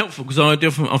is quite helpful, because I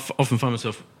often find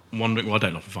myself wandering. Well, I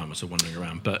don't often find myself wandering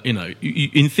around, but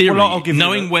in theory,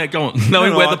 knowing where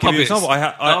the pub is.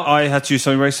 I had to use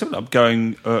something very similar. I'm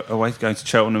going going to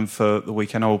Cheltenham for the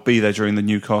weekend. I will be there during the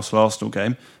Newcastle Arsenal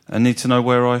game, and need to know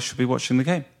where I should be watching the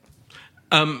game.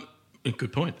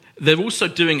 Good point. They're also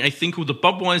doing a thing called the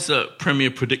Budweiser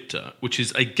Premier Predictor, which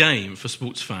is a game for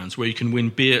sports fans where you can win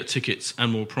beer, tickets,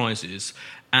 and more prizes.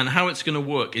 And how it's going to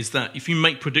work is that if you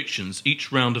make predictions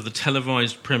each round of the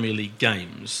televised Premier League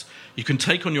games, you can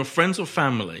take on your friends or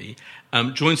family,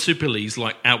 join Super Leagues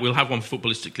like we'll have one for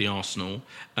Footballistically Arsenal,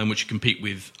 which you compete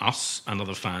with us and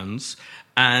other fans,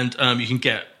 and you can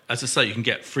get. As I say, you can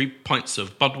get 3 pints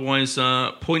of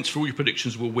Budweiser. Points for all your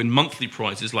predictions will win monthly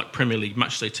prizes like Premier League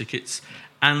matchday tickets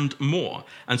and more.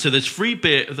 And so there's free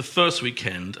beer the first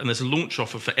weekend, and there's a launch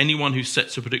offer for anyone who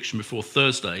sets a prediction before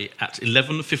Thursday at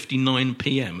 11:59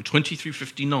 p.m,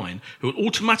 23:59, who will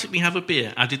automatically have a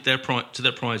beer added to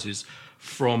their prizes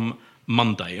from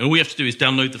Monday. And all you have to do is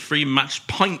download the free Match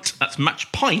Pint, that's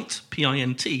Match Pint,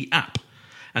 P-I-N-T, app,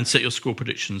 and set your score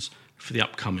predictions for the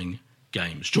upcoming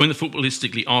games. Join the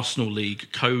Footballistically Arsenal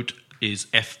League. Code is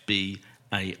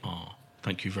FBAR.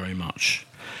 Thank you very much.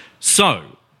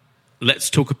 So, let's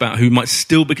talk about who might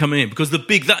still be coming in, because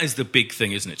that is the big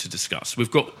thing, isn't it, to discuss. We've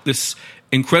got this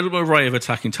incredible array of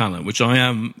attacking talent, which I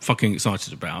am fucking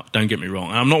excited about, don't get me wrong.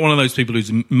 And I'm not one of those people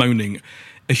who's moaning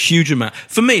a huge amount.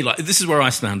 For me, this is where I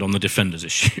stand on the defenders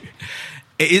issue.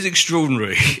 It is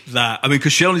extraordinary that,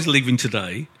 Koscielny's leaving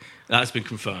today. That's been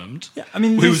confirmed. Yeah,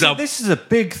 this is a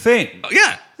big thing.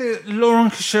 Yeah.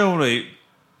 Laurent Koscielny,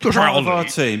 part of our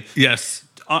team. Yes.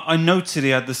 I noted he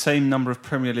had the same number of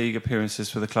Premier League appearances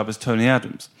for the club as Tony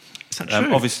Adams. Is that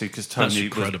true? Obviously, because Tony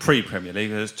was pre-Premier League.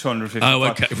 There's 255. Oh,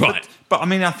 okay, right. But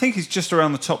I think he's just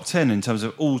around the top 10 in terms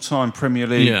of all-time Premier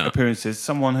League appearances.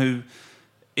 Someone who,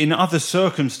 in other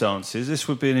circumstances, this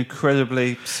would be an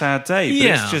incredibly sad day.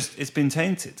 But it's been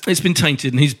tainted. It's been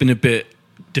tainted, and he's been a bit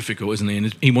difficult, isn't he?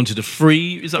 And he wanted a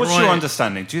free. Is that right? What's your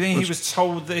understanding? Do you think he was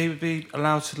told that he would be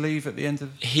allowed to leave at the end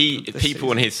of People season?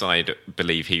 on his side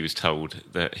believe he was told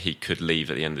that he could leave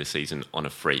at the end of the season on a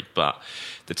free. But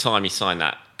the time he signed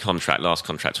that last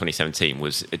contract, 2017,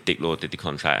 was Dick Law did the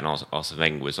contract and Arsene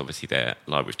Wenger was obviously there,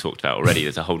 like we've talked about already.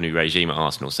 There's a whole new regime at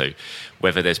Arsenal. So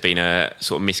whether there's been a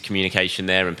sort of miscommunication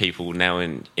there and people now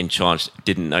in charge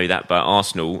didn't know that, but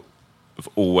Arsenal have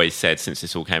always said since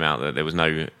this all came out that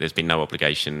there's been no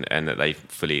obligation and that they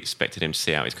fully expected him to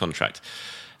see out his contract.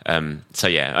 So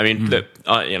yeah, I mean, look,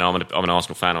 I'm an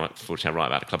Arsenal fan. I'm fortunately right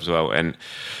about the club as well, and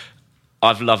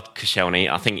I've loved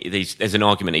Koscielny. I think there's an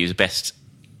argument he was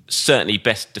certainly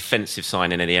best defensive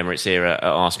signing in the Emirates era at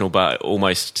Arsenal, but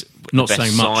almost not best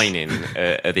saying much. signing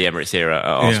at the Emirates era at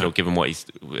Arsenal, given what he's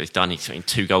done. He's getting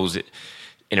 2 goals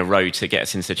in a row to get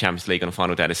us into the Champions League on the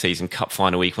final day of the season, cup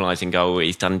final equalising goal.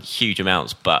 He's done huge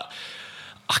amounts, but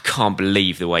I can't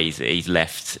believe the way he's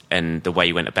left and the way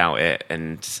he went about it.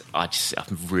 And I'm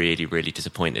really, really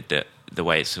disappointed that the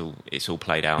way it's all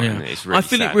played out. Yeah. And it's really I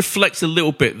feel sad. it reflects a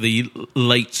little bit the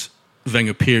late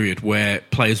Wenger period where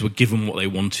players were given what they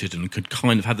wanted and could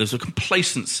kind of have, there's a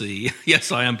complacency.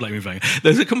 Yes, I am blaming Wenger.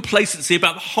 There's a complacency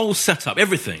about the whole setup,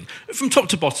 everything, from top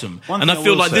to bottom. And I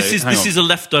feel like this is a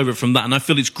leftover from that. And I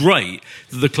feel it's great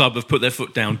that the club have put their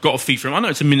foot down, got a fee for him. I know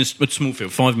it's a small fee,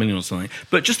 5 million or something,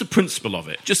 but just the principle of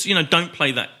it. Just, don't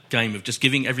play that game of just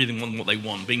giving everyone what they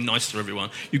want, being nice to everyone.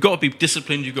 You've got to be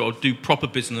disciplined, you've got to do proper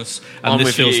business, and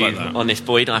this feels like that. On this,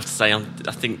 Boyd, I have to say, I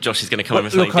think Josh is going to come in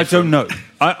with something different. I don't know.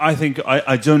 I think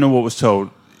I don't know what was told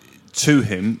to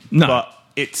him, but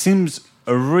it seems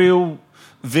a real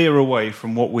veer away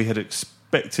from what we had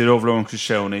expected of Laurent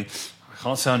Koscielny. I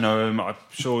can't say I know him. I'm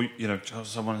sure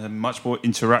someone had much more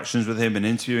interactions with him and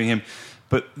interviewing him,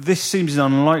 but this seems an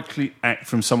unlikely act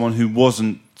from someone who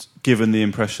wasn't given the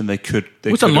impression they could.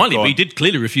 It's unlikely, but he did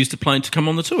clearly refuse to play to come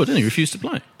on the tour, didn't he? He refused to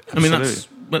play. Absolutely. I mean,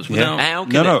 that's without...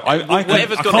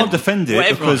 I can't defend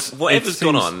it because... Whatever's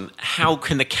gone on, how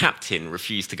can the captain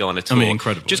refuse to go on a tour? I mean,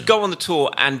 incredible. Just go on the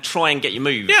tour and try and get your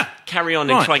move. Yeah. Carry on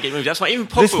and try and get your move. That's why even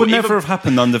Pogba... This would never have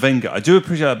happened under Wenger. I do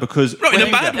appreciate that because... No, in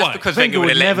a bad way. Because Wenger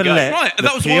would never let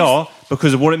the PR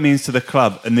because of what it means to the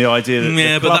club and the idea that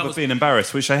the club have been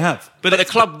embarrassed, which they have. But the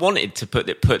club wanted to put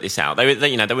this out.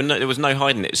 There was no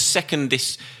hiding it. Second,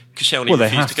 this Koscielny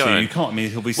refused to go. You can't. I mean,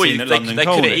 he'll be seen at London They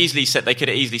Colney. could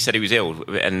have easily said he was ill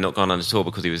and not gone on the tour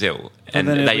because he was ill. And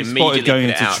then they immediately going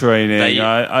into training.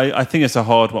 I think it's a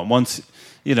hard one. Once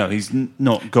he's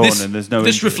not gone and there's no.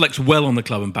 This injury. reflects well on the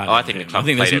club and bad. I think the club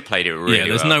played it really well. Yeah,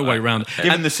 there's no way around it.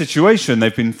 Given the situation,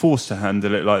 they've been forced to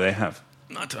handle it like they have.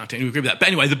 I don't agree with that. But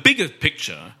anyway, the bigger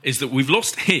picture is that we've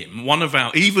lost him. One of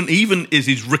our even is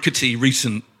his rickety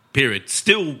recent period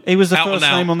still. He was the first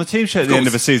name on the team sheet at the end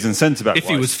of the season, centre back. If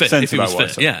he was fit,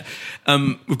 yeah.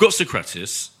 We've got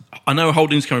Socrates. I know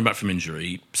Holding's coming back from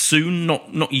injury soon.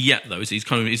 Not yet though. He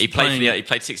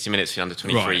played 60 minutes for the under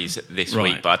 23s this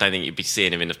week, but I don't think you'd be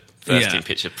seeing him in the first team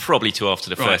picture probably till after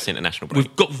the first international break.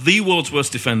 We've got the world's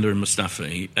worst defender in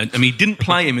Mustafi. I mean, he didn't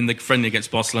play him in the friendly against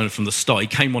Barcelona from the start. He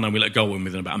came on and we let go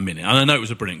within about a minute. And I know it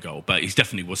was a brilliant goal, but he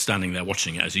definitely was standing there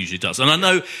watching it as he usually does. And I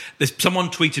know someone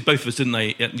tweeted both of us, didn't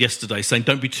they, yesterday, saying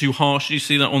don't be too harsh. Did you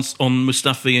see that on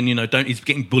Mustafi? And he's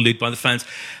getting bullied by the fans.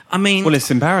 I mean, well, it's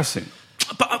embarrassing.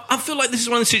 But I feel like this is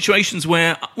one of the situations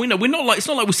where we're not like, it's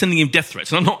not like we're sending him death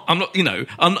threats. And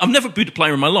I've never booed a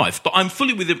player in my life, but I'm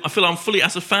fully with him. I feel I'm fully,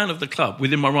 as a fan of the club,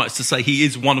 within my rights to say he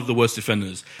is one of the worst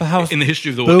defenders in the history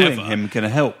of the world ever. Booing him going to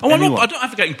help? I don't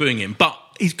advocate booing him, but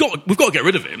we've got to get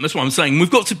rid of him. That's what I'm saying.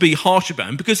 We've got to be harsh about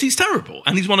him because he's terrible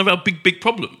and he's one of our big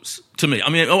problems to me. I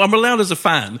mean, I'm allowed as a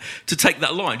fan to take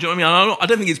that line. Do you know what I mean? I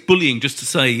don't think it's bullying just to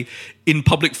say in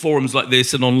public forums like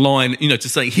this and online, to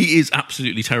say he is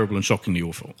absolutely terrible and shockingly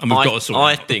awful. And we've got to sort it out.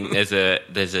 I think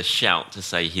there's a shout to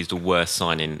say he's the worst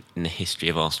signing in the history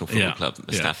of Arsenal Football Club,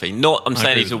 Mustafi. I'm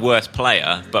saying he's the worst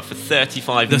player, but for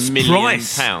 £35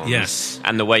 million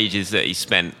and the wages that he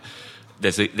spent,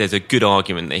 there's a good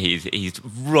argument that he's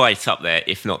right up there,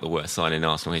 if not the worst signing in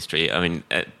Arsenal history. I mean,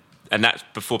 and that's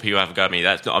before people have a go at me.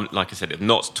 That's not, like I said, I'm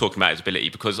not talking about his ability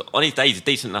because on his day he's a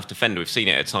decent enough defender. We've seen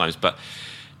it at times, but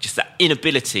just that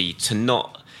inability to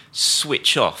not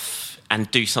switch off and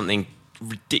do something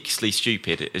ridiculously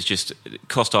stupid has just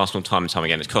cost Arsenal time and time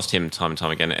again. It's cost him time and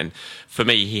time again. And for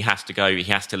me, he has to go. He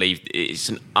has to leave. It's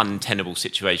an untenable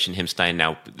situation, him staying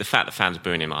now. The fact that fans are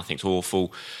booing him, I think, is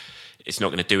awful. It's not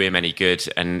going to do him any good,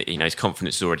 and his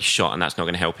confidence is already shot, and that's not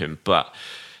going to help him. But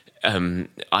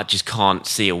I just can't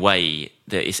see a way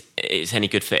that it's any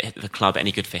good for the club,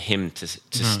 any good for him to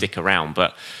stick around.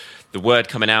 But the word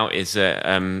coming out is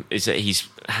that he's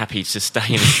happy to stay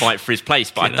and fight for his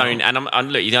place. But I don't.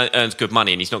 And look, he earns good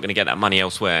money, and he's not going to get that money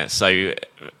elsewhere. So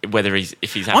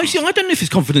if he's happy, I don't know if his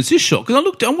confidence is shot,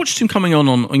 because I watched him coming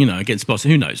on against Barca.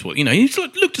 Who knows what? He's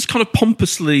looked as kind of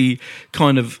pompously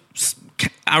kind of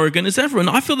arrogant as ever, and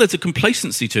I feel there's a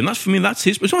complacency to him. That's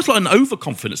his. It's almost like an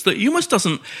overconfidence that he almost has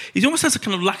a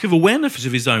kind of lack of awareness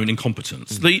of his own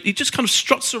incompetence. He just kind of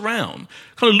struts around,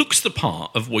 kind of looks the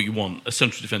part of what you want a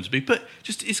central defender to be, but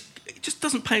just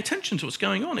doesn't pay attention to what's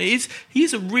going on. He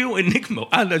is a real enigma,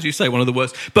 and as you say, one of the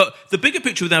worst. But the bigger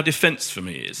picture with our defence for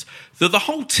me is that the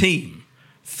whole team,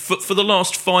 for the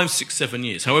last 5, 6, 7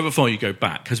 years, however far you go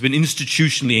back, has been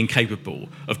institutionally incapable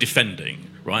of defending,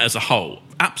 right, as a whole.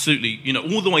 Absolutely,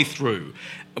 all the way through,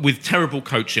 with terrible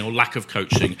coaching or lack of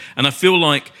coaching. And I feel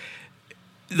like,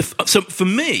 so for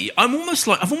me, and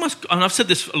I've said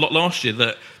this a lot last year,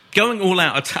 that going all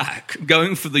out attack,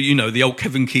 going for the old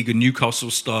Kevin Keegan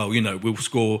Newcastle style, we'll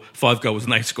score 5 goals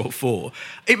and they score 4.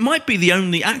 It might be the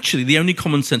only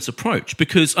common sense approach,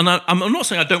 because, and I'm not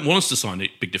saying I don't want us to sign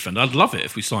a big defender. I'd love it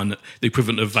if we signed the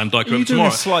equivalent of Van Dijk tomorrow. You're doing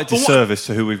a slight disservice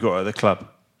to who we've got at the club.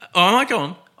 Oh, am I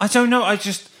gone? I don't know. Like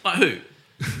who?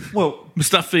 Well,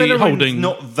 Mustafi, Holding,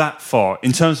 not that far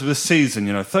in terms of the season.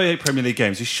 38 Premier League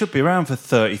games. He should be around for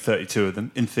 30, 32 of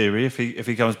them in theory if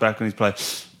he comes back and he's playing.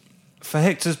 For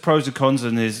Hector's pros and cons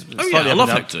and his I love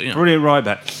Hector. Yeah. Brilliant right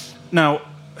back. Now,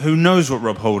 who knows what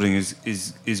Rob Holding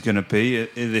is going to be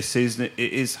in this season?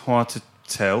 It is hard to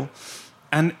tell.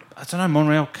 And I don't know,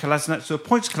 Monreal, Kolasinac, to a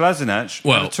point, Kolasinac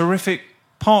had terrific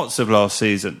parts of last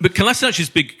season. But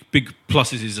Kolasinac's big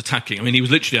plus is his attacking. I mean, he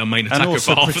was literally our main attacker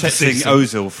for half of the season. And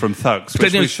also protecting Ozil from thugs,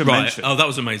 which we should mention. Oh, that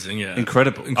was amazing, yeah.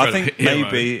 Incredible. I think hero.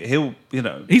 Maybe he'll,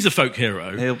 He's a folk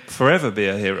hero. He'll forever be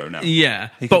a hero now. Yeah.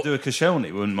 He could do a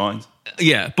Koscielny, wouldn't mind.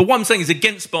 Yeah, but what I'm saying is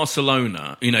against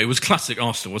Barcelona, it was classic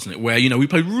Arsenal, wasn't it? Where, we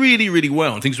played really, really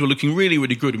well and things were looking really,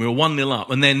 really good and we were 1-0 up,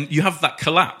 and then you have that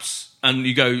collapse and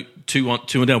you go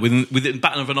 2-1 down with the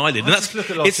baton of an eyelid. And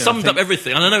it summed up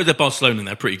everything. And I know they're Barcelona and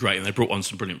they're pretty great and they brought on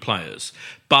some brilliant players,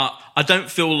 but I don't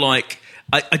feel like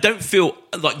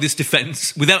this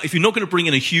defence, if you're not going to bring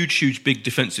in a huge, big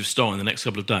defensive star in the next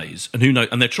couple of days, and who knows,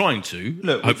 and they're trying to,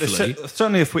 hopefully.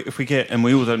 Certainly if we get, and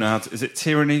we all don't know how to, is it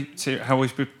Tierney? How we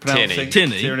pronounce it?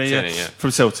 Tierney, yeah.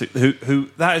 From Celtic, who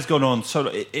that has gone on, so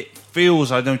it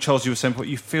feels, I know Charles, you were saying, but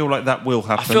you feel like that will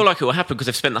happen. I feel like it will happen because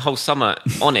they've spent the whole summer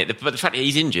on it, but the fact that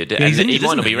he's injured, and he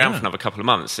might not be around for another couple of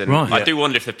months, and I do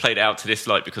wonder if they've played it out to this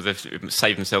because they've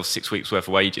saved themselves 6 weeks worth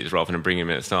of wages rather than bringing him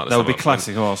in at the start of the summer. That would be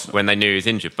classic Arsenal. When they knew he was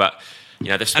injured, but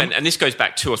they've spent, and this goes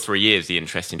back 2 or 3 years, the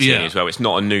interest in Tierney as well. It's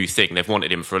not a new thing. They've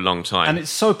wanted him for a long time. And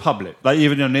it's so public. Like,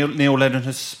 even Neil Lennon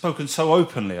has spoken so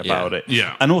openly about it.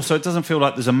 Yeah. And also, it doesn't feel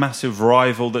like there's a massive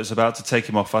rival that's about to take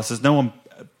him off us. There's no one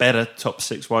better, top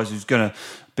 6-wise, who's going to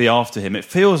be after him. It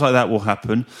feels like that will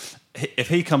happen. If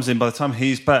he comes in, by the time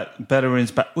he's back,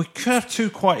 Bellerin's back, we could have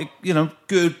 2 quite,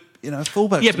 good,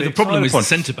 fullbacks. Yeah, but the problem is the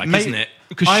centre-back, isn't it?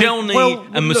 Because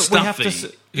Koscielny and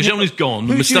Mustafi. Koscielny's gone,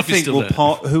 and Mustafi's still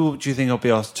there. Who do you think will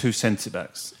be our 2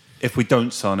 centre-backs if we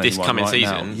don't sign anyone this coming right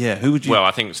season? Now? Yeah, who would you? Well,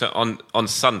 I think so on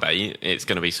Sunday it's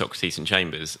going to be Socrates and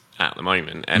Chambers at the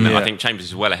moment, and I think Chambers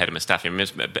is well ahead of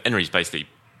Mustafi. But Henry's basically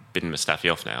bitten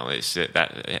Mustafi off now. It's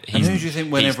that he's, and who do you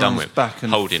think when everyone's back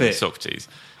and Holding fit? and Socrates?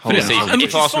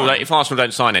 If Arsenal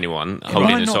don't sign anyone,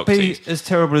 Holding and Socrates, it might not be as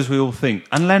terrible as we all think.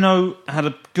 And Leno had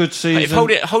a good season.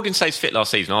 If Holding stays fit last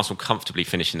season, Arsenal comfortably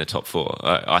finish in the top 4.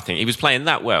 I think he was playing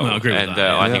that well. I agree with that.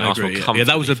 I think Arsenal comfortably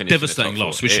that was a finished devastating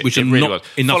loss, which it really was.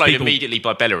 Enough followed people immediately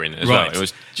by Bellerin as well. It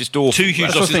was just awful. 2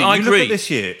 huge losses. I agree. Look at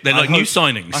this year. They're like new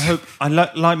signings. I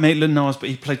like Maitland-Niles, but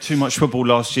he played too much football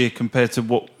last year compared to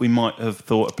what we might have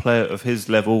thought a player of his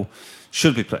level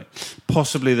should be playing.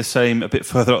 Possibly the same a bit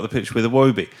further up the pitch with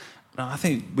Iwobi. Now, I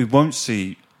think we won't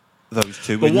see those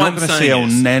 2. We're not going to see El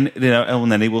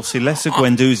Neni. We'll see less of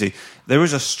Guendouzi. There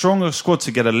is a stronger squad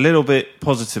to get a little bit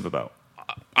positive about.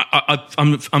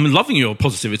 I'm loving your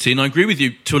positivity, and I agree with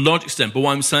you to a large extent. But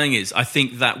what I'm saying is, I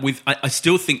think that I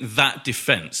still think that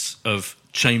defence of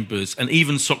Chambers and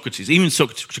even Socrates,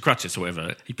 or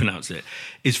whatever he pronounced it,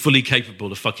 is fully capable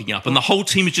of fucking up. And the whole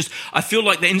team is just. I feel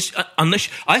like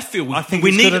I think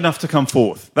we need good enough to come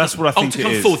fourth. That's what I think to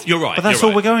come fourth. You're right. But that's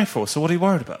all we're going for. So what are you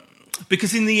worried about?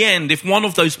 Because in the end, if one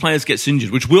of those players gets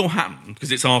injured, which will happen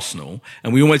because it's Arsenal,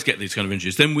 and we always get these kind of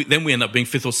injuries, then we end up being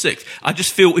 5th or 6th. I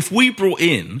just feel if we brought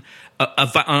in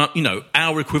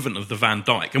our equivalent of the Van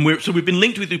Dijk, and we've been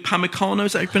linked with Upamecano,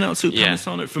 is that how you pronounce it?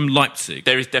 Upamecano from Leipzig.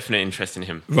 There is definite interest in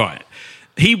him, right?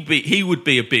 He would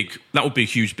be a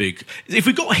huge big. If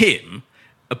we got him,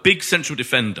 a big central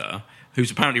defender who's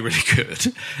apparently really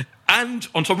good, And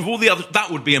on top of all the other, that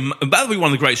would be one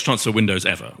of the greatest transfer windows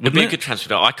ever. It'd be a good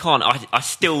transfer. I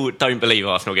still don't believe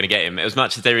Arsenal are going to get him. As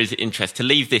much as there is interest to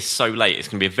leave this so late, it's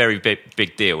going to be a very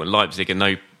big deal. And Leipzig are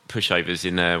no pushovers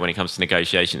when it comes to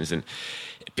negotiations. And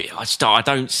I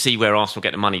don't see where Arsenal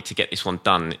get the money to get this one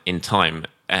done in time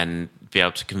and be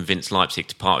able to convince Leipzig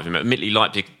to part with him. Admittedly,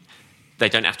 Leipzig, they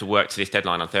don't have to work to this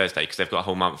deadline on Thursday because they've got a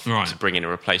whole month to bring in a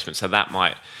replacement. So that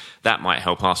might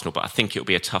help Arsenal, but I think it'll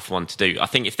be a tough one to do. I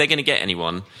think if they're going to get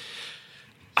anyone,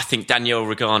 I think Daniel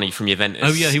Rugani from Juventus.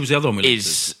 Oh yeah, he was the other one.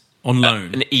 Is on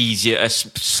loan, a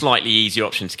slightly easier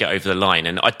option to get over the line.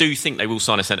 And I do think they will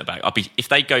sign a centre back. If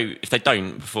they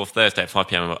don't before Thursday at 5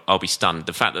 p.m, I'll be stunned.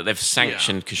 The fact that they've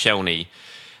sanctioned Koscielny.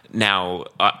 Now,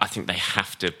 I think they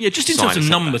have to. Yeah, just in terms of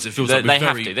numbers, it feels like they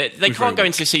have to. They can't go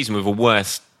into a season with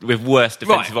worse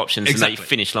defensive options than they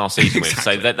finished last season with.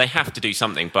 So they have to do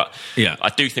something. But I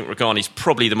do think Rugani's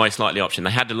probably the most likely option.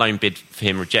 They had a loan bid for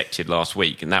him rejected last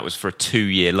week, and that was for a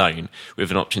 2-year loan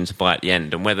with an option to buy at the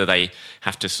end. And whether they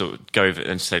have to sort of go over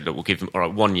and say, look, we'll give them a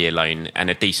 1-year loan and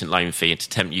a decent loan fee to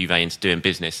tempt Juve into doing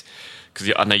business.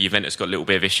 Because I know Juventus got a little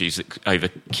bit of issues over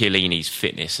Chiellini's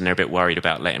fitness, and they're a bit worried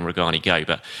about letting Rugani go.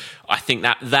 But I think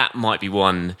that might be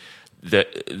one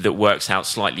that works out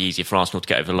slightly easier for Arsenal to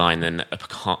get over the line than I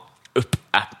can't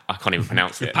even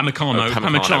pronounce it.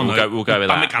 Pamecano. We'll go with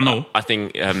that. I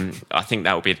think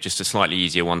that will be just a slightly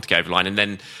easier one to get over the line, and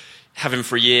then have him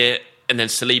for a year. And then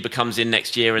Saliba comes in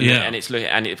next year,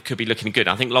 and it could be looking good.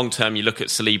 I think long term, you look at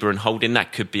Saliba and Holding,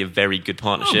 that could be a very good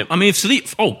partnership. I mean, if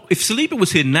Saliba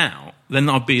was here now, then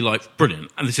I'd be like,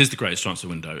 brilliant. And this is the greatest transfer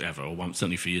window ever, or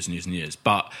certainly for years and years and years.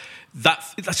 But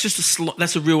that's just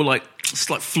that's a real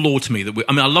slight flaw to me.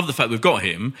 I love the fact we've got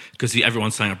him because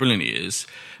everyone's saying how brilliant he is,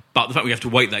 but the fact we have to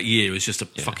wait that year is just a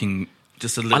fucking.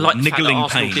 Just a little niggling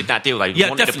Arsenal pain. Did that deal? They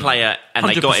wanted a player and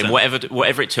 100%. They got him.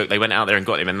 Whatever it took, they went out there and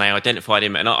got him, and they identified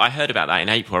him. And I heard about that in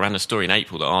April. I ran a story in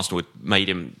April that Arsenal had made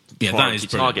him priority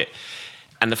target.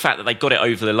 And the fact that they got it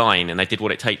over the line and they did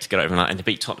what it takes to get over the line and to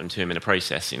beat Tottenham to him in a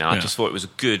process, I just thought it was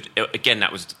good. Again,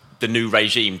 that was the new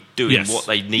regime doing what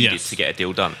they needed to get a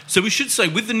deal done. So we should say,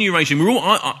 with the new regime,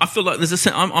 I feel like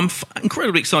I'm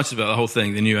incredibly excited about the whole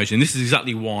thing, the new regime. This is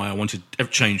exactly why I wanted to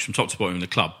change from top to bottom in the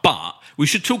club. But we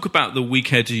should talk about the We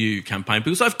Care Do You campaign,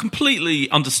 because I completely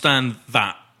understand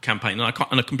that campaign and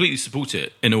I completely support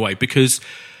it in a way, because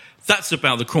that's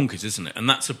about the Kroenkes, isn't it? And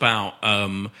that's about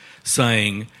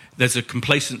saying there's a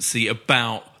complacency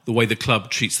about the way the club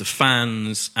treats the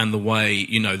fans and the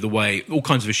way all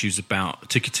kinds of issues about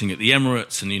ticketing at the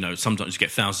Emirates, and sometimes you get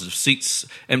thousands of seats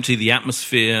empty, the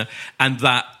atmosphere, and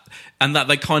that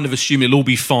they kind of assume it'll all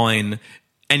be fine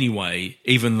anyway,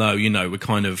 even though we're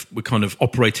kind of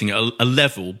operating at a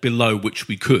level below which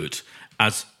we could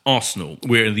as Arsenal.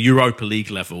 We're in the Europa League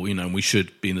level, and we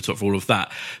should be in the top for all of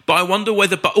that. But I wonder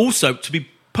but also, to be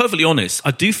perfectly honest,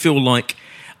 I do feel like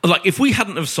if we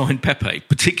hadn't have signed Pepe,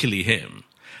 particularly him,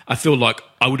 I feel like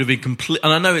I would have been complete.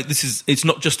 And I know it's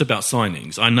not just about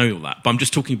signings. I know that, but I'm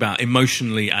just talking about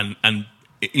emotionally and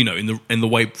in the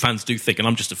way fans do think. And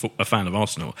I'm just a fan of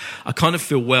Arsenal. I kind of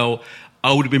feel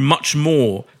I would have been much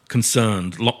more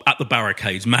concerned at the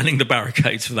barricades, manning the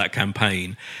barricades for that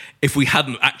campaign, if we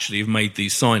hadn't actually have made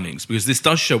these signings, because this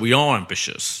does show we are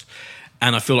ambitious.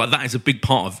 And I feel like that is a big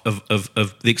part of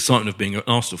the excitement of being an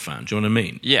Arsenal fan. Do you know what I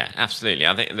mean? Yeah, absolutely.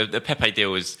 I think the Pepe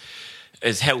deal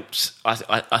has helped,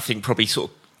 I think, probably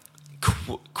sort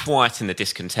of quieten the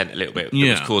discontent a little bit that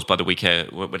was caused by the We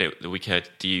Care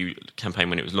Do You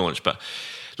campaign when it was launched. But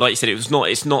like you said,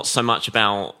 it's not so much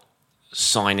about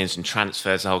signings and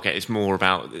transfers. It's more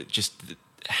about just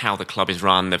how the club is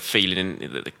run, the feeling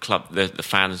that the club, the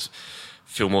fans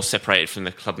feel more separated from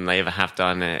the club than they ever have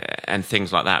done, and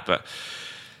things like that. But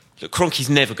look, Kroenke's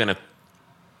never going to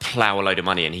plough a load of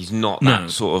money in. He's not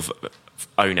that sort of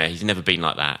owner. He's never been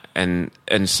like that, and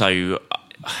so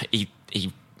he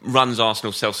runs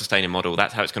Arsenal's self-sustaining model.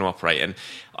 That's how it's going to operate. And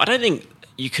I don't think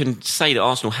you can say that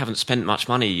Arsenal haven't spent much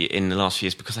money in the last few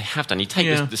years, because they have done. You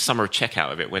take the summer of Cech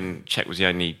out of it, when Cech was the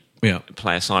only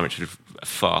player signed, which was a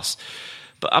farce.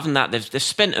 But other than that, they've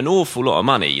spent an awful lot of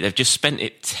money. They've just spent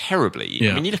it terribly.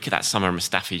 Yeah. I mean, you look at that summer,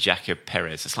 Mustafi, Xhaka,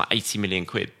 Perez. It's like 80 million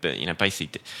quid. But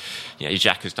basically,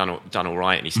 Xhaka's done all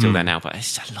right, and he's still there now. But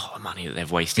it's a lot of money that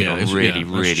they've wasted on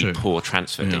really poor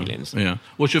transfer dealings. Yeah.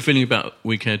 What's your feeling about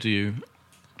We Care Do You,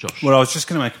 Josh? Well, I was just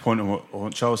going to make a point on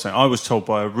what Charles was saying. I was told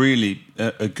by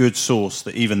a good source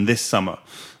that even this summer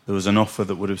there was an offer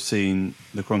that would have seen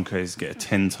the Kroenkes get a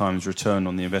 10 times return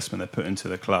on the investment they put into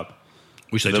the club.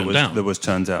 Which they turned down. That was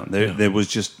turned down. There was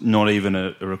just not even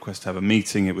a request to have a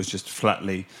meeting. It was just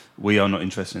flatly, we are not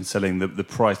interested in selling. The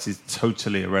price is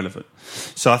totally irrelevant.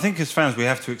 So I think as fans, we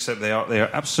have to accept they are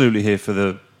absolutely here for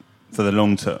the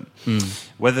long term.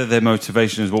 Whether their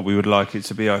motivation is what we would like it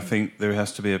to be, I think there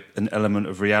has to be an element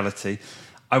of reality.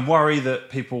 I worry that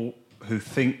people who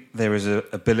think there is an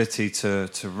ability to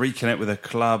reconnect with a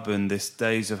club and this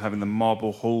days of having the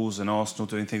marble halls and Arsenal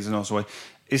doing things in Arsenal way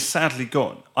is sadly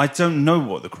gone. I don't know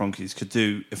what the Kroenkes could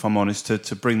do, if I'm honest,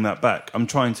 to bring that back. I'm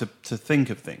trying to think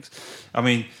of things. I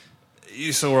mean,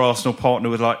 you saw Arsenal partner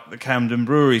with like the Camden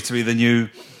Brewery to be the new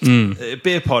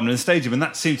beer partner in the stadium, and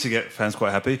that seemed to get fans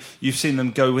quite happy. You've seen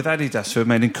them go with Adidas, who have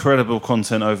made incredible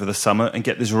content over the summer and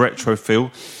get this retro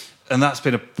feel, and that's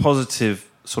been a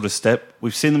positive sort of step.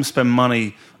 We've seen them spend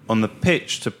money on the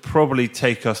pitch to probably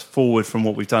take us forward from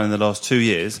what we've done in the last 2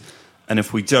 years. And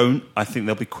if we don't, I think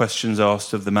there'll be questions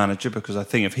asked of the manager, because I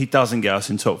think if he doesn't get us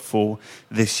in top 4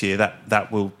 this year,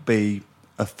 that will be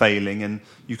a failing. And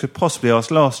you could possibly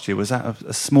ask last year, was that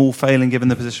a small failing given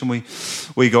the position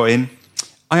we got in?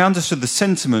 I understood the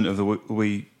sentiment of the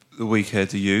week ahead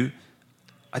to you.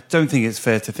 I don't think it's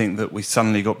fair to think that we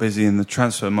suddenly got busy in the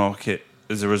transfer market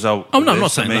as a result. Oh, no, I'm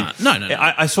not saying that. No.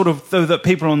 I sort of, though, that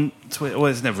people on Twitter,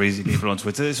 well, it's never easy, people on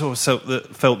Twitter, it's always felt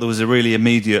there was a really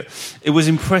immediate, it was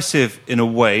impressive in a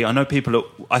way. I know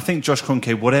I think Josh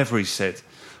Kroenke, whatever he said,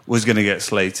 was going to get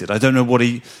slated. I don't know what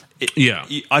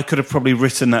I could have probably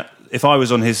written that, if I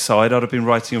was on his side, I'd have been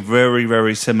writing a very,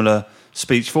 very similar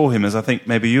speech for him, as I think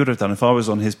maybe you would have done if I was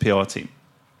on his PR team.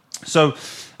 So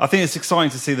I think it's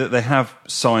exciting to see that they have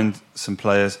signed some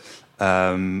players,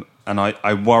 and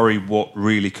I worry what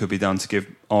really could be done to give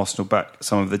Arsenal back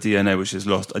some of the DNA which is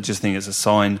lost. I just think it's a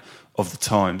sign of the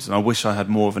times, and I wish I had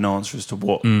more of an answer as to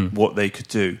what they could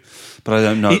do. But I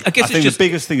don't know. I think the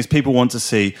biggest thing is people want to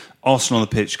see Arsenal on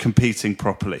the pitch competing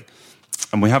properly.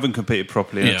 And we haven't competed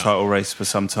properly in a title race for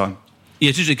some time. Yeah,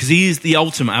 it's interesting because he is the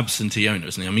ultimate absentee owner,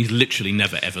 isn't he? I mean, he's literally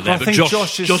never ever there. But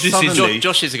Josh is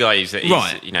a guy who's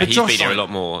right. You know, he's been here a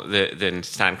lot more than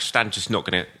Stan. Stan's just not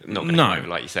going to come over,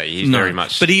 like you say. He's very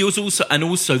much. But he was also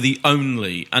the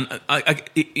only,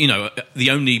 the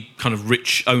only kind of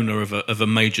rich owner of a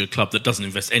major club that doesn't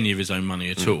invest any of his own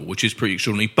money at all, which is pretty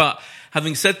extraordinary. But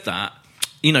having said that,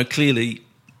 clearly,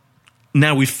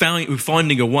 now we're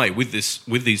finding a way with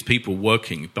these people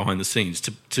working behind the scenes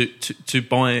to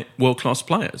buy world-class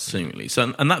players, seemingly.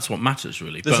 So, and that's what matters,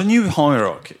 really. There's a new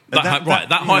hierarchy. You have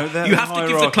to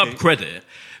give the club credit.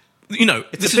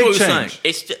 This is what we were saying.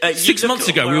 6 months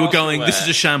ago, we were going, this is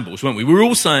a shambles, weren't we? We were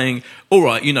all saying, all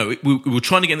right, we were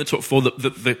trying to get in the top 4.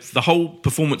 The whole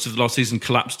performance of the last season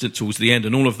collapsed towards the end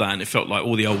and all of that, and it felt like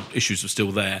all the old issues were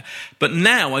still there. But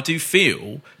now I do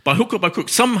feel, by hook or by crook,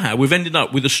 somehow we've ended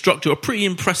up with a pretty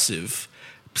impressive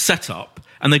setup,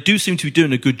 and they do seem to be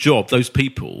doing a good job, those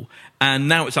people. And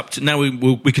now it's up to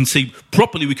we can see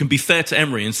properly. We can be fair to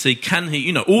Emery and see, can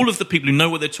he? All of the people who know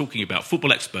what they're talking about,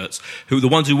 football experts, who the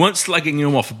ones who weren't slagging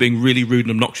him off for being really rude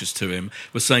and obnoxious to him,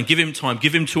 were saying, give him time,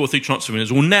 give him 2 or 3 transfer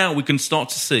windows. Well, now we can start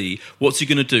to see what's he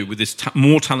going to do with this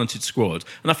more talented squad,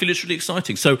 and I feel it's really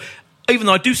exciting. So, even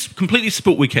though I do completely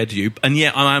support Weekhead you, and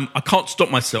yet I can't stop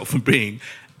myself from being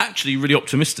actually really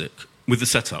optimistic with the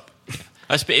setup.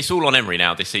 It's all on Emery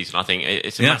now this season. I think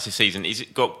it's a massive season. He's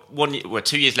got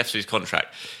 2 years left of his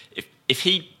contract. If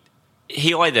he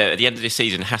either at the end of this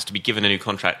season has to be given a new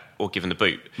contract or given the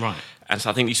boot. Right. And so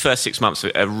I think these first 6 months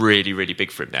are really, really big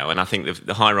for him now. And I think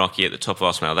the hierarchy at the top of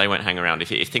Arsenal, they won't hang around.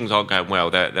 If things aren't going well,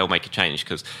 they'll make a change,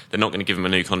 because they're not going to give him a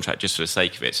new contract just for the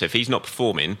sake of it. So if he's not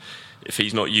performing, if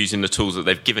he's not using the tools that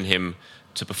they've given him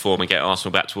to perform and get Arsenal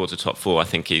back towards the top 4, I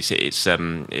think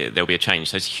there'll be a change.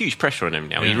 So there's huge pressure on him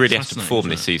now. He really has to perform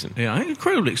this season. Yeah,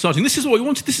 incredibly exciting. This is what we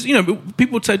wanted. This is,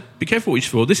 people would say, be careful what you wish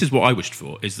for. This is what I wished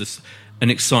for, is this an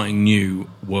exciting new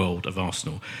world of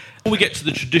Arsenal. Before we get to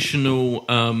the traditional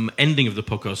ending of the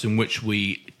podcast in which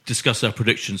we discuss our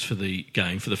predictions for the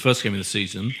game, for the first game of the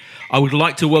season, I would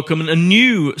like to welcome a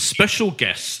new special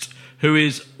guest, who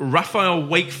is Raphael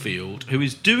Wakefield, who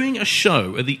is doing a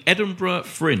show at the Edinburgh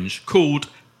Fringe called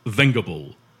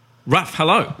Vengeable. Raph,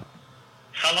 hello.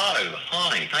 Hello.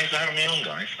 Hi. Thanks for having me on,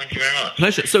 guys. Thank you very much.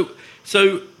 Pleasure.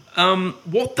 So,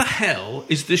 what the hell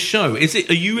is this show?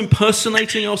 Are you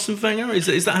impersonating Arsene Wenger?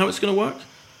 Is that how it's going to work?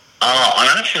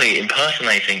 I'm actually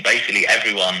impersonating basically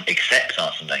everyone except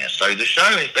Arsene Wenger. So the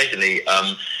show is basically...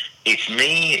 it's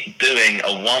me doing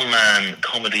a one-man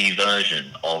comedy version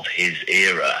of his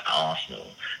era at Arsenal,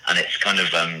 and it's kind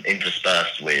of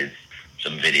interspersed with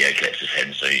some video clips of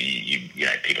him, so you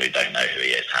people who don't know who he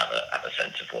is have a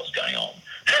sense of what's going on.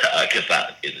 because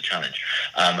that is a challenge.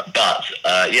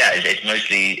 It's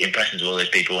mostly impressions of all those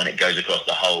people, and it goes across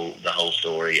the whole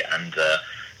story, and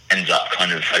ends up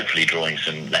kind of hopefully drawing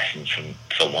some lessons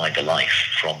for wider life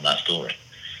from that story.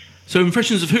 So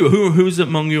impressions of who is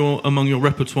among your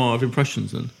repertoire of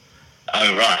impressions then?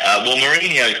 Oh, right. Well,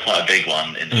 Mourinho is quite a big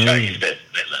one in the show. He's a bit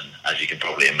villain, as you can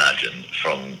probably imagine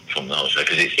from the whole show,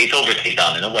 because it's obviously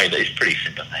done in a way that is pretty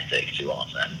sympathetic to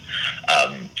Arsene.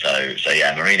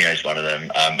 Mourinho is one of them.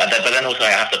 But then also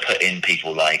I have to put in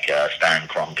people like Stan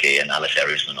Kroenke and Alisher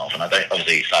Usmanov, and I don't,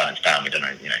 obviously Silent Stan, we don't know,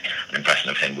 an impression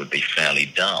of him would be fairly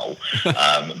dull. So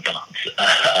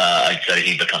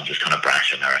he becomes this kind of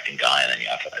brash American guy, and then you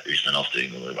have Usmanov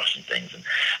doing all the Russian things.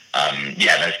 And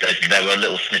there were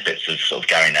little snippets of sort of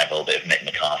Gary Neville, a bit of Mick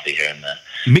McCarthy here and there.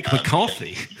 Mick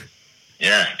McCarthy?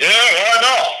 Yeah, why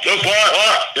not? Just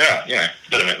why not? Yeah,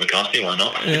 bit of Mick McCarthy, why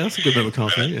not? Yeah, that's a good Mick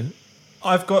McCarthy, yeah.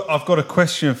 I've got a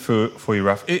question for you,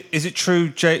 Raf. Is it true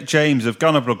James of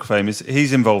Gunnerblog fame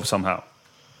he's involved somehow?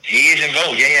 He is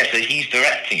involved, yeah. So he's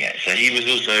directing it. So he was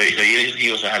also he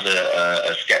also has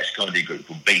a sketch comedy group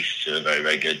called Beasts, who are very,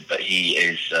 very good. But he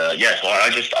is So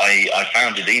I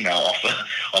found his email off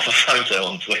a photo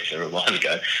on Twitter a while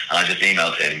ago, and I just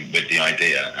emailed him with the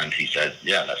idea, and he said,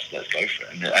 yeah, let's go for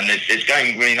it. And it's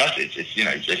going really nicely.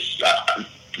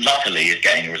 Luckily, it's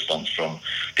getting a response from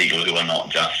people who are not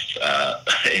just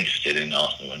interested in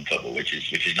Arsenal and football, which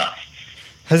is nice.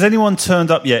 Has anyone turned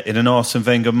up yet in an Arsene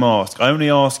Wenger mask? I only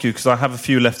ask you because I have a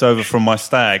few left over from my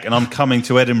stag, and I'm coming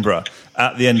to Edinburgh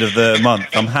at the end of the month.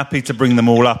 I'm happy to bring them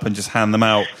all up and just hand them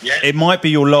out. Yeah. It might be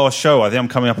your last show. I think I'm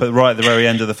coming up right at the very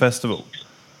end of the festival.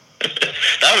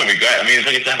 That would be great. I mean, if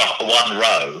we could have one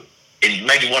row, in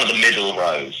maybe one of the middle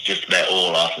rows, just they're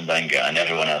all Arsene Wenger, and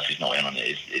everyone else who's not in on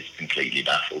it is completely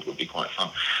baffled. Would be quite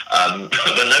fun.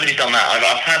 But nobody's done that.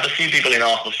 I've had a few people in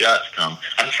Arsenal shirts come,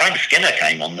 and Frank Skinner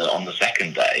came on the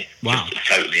second day, just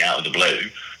totally out of the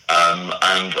blue.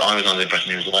 And I was under the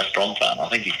impression he was a West Brom fan. I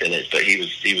think he still is, but he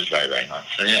was very, very nice.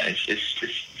 So yeah, it's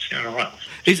going all right.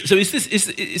 So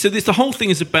the whole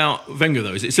thing is about Wenger,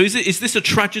 though, is it? So is this a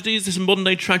tragedy? Is this a modern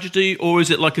day tragedy, or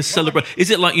is it like a celebration? Is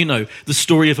it like the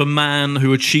story of a man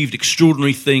who achieved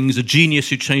extraordinary things, a genius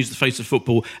who changed the face of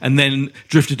football, and then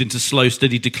drifted into slow,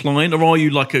 steady decline, or are you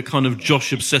like a kind of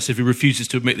Josh obsessive who refuses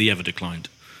to admit that he ever declined?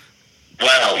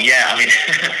 Well, yeah, I mean,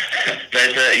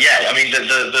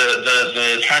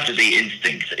 the tragedy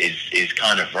instinct is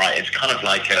kind of right. It's kind of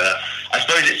like I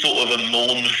suppose it's sort of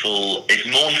it's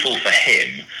mournful for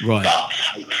him, right, but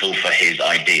hopeful for his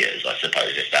ideas, I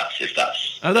suppose, if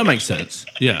that's. Oh, that makes sense.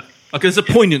 Yeah. Okay, there's a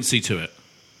poignancy to it.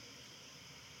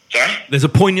 Sorry? There's a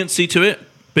poignancy to it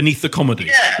beneath the comedy.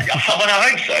 Yeah, well,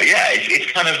 I hope so. Yeah,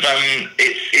 it's kind of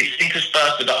it's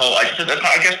interspersed with the whole. I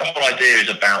guess the whole idea is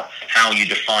about how you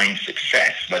define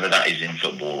success, whether that is in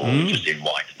football or just in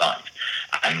wider life.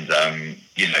 And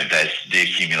there's the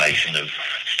accumulation of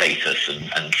status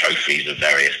and trophies of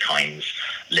various kinds,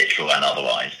 literal and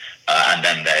otherwise. And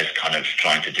then there's kind of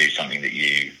trying to do something that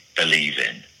you believe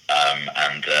in.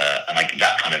 And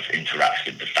that kind of interacts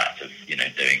with the fact of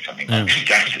doing something like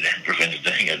going to the Edinburgh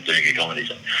doing a comedy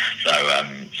show.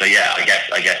 So yeah, I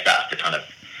guess that's the kind of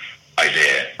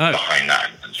idea behind that.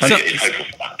 So it's hopeful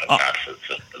for that, but bad for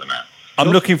the man. I'm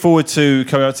looking forward to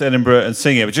coming out to Edinburgh and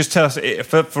seeing it. But just tell us,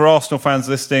 for Arsenal fans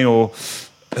listening or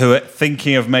who are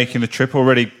thinking of making the trip,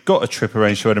 already got a trip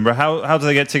arranged to Edinburgh, how do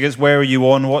they get tickets? Where are you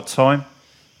on? What time?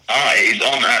 It's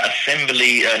on at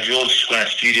Assembly George Square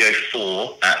Studio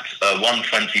 4 at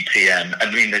 1:20 p.m.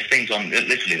 I mean, there's things on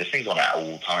at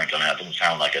all times. I mean, that doesn't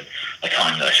sound like a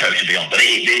time that a show should be on, but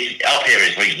it up here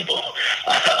is reasonable.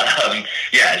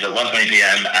 It's at 1:20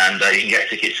 p.m. and you can get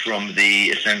tickets from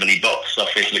the Assembly box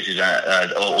office, which is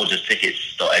or just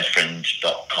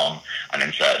tickets.edgefringe.com, and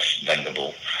then search Wenger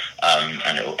Ball,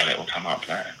 and it will come up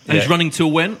there. And it's running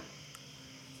till when?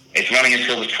 It's running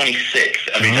until the 26th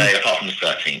every day, apart from the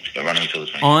 13th, but running until the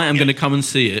 26th. I am going to come and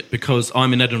see it because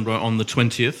I'm in Edinburgh on the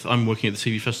 20th. I'm working at the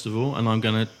TV Festival, and I'm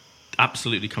going to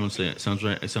absolutely come and see it. It sounds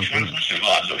brilliant. I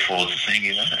look forward to seeing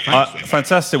you there.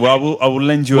 Fantastic. Well, I will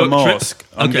lend you a mask.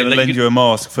 I'm going to lend you a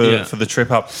mask for the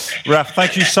trip up. Raf,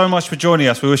 thank you so much for joining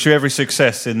us. We wish you every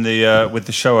success in the with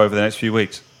the show over the next few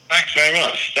weeks. Thanks very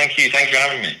much. Thank you. Thanks for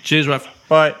having me. Cheers, Raf.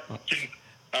 Bye. Right.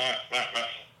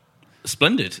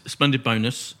 Splendid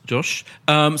bonus, Josh.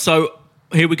 So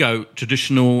here we go.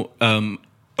 Traditional. Are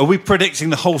we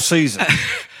predicting the whole season?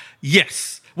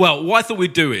 Yes. Well, what I thought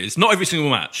we'd do is not every single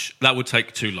match. That would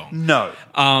take too long. No.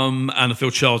 And I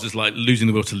feel Charles is like losing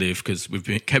the will to live because we've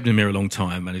kept him here a long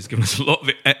time and he's given us a lot of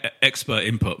expert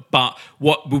input. But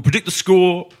we'll predict the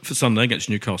score for Sunday against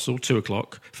Newcastle,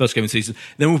 2:00, first game of the season.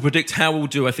 Then we'll predict how we'll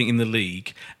do, I think, in the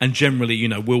league. And generally,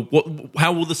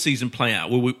 how will the season play out?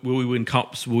 Will we win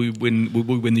cups? Will we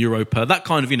win the Europa? That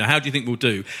kind of, how do you think we'll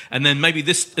do? And then maybe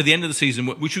this at the end of the season,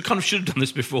 which we kind of should have done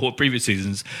this before previous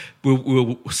seasons,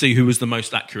 we'll see who was the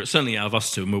most accurate, certainly out of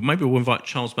us two. And maybe we'll invite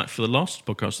Charles back for the last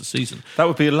podcast of the season. That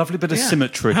would be a lovely bit of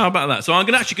symmetry. How about that? So I'm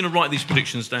actually going to write these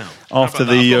predictions down. I've got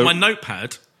my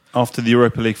notepad. After the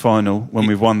Europa League final, when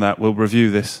we've won that, we'll review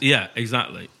this. Yeah,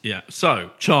 exactly. Yeah.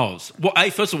 So, Charles,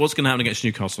 first of all, what's going to happen against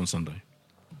Newcastle on Sunday?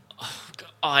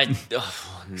 No.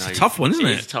 It's a tough one, isn't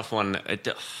it? It's a tough one.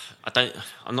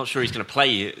 I'm not sure he's going to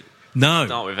play. No,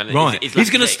 start with, right. He's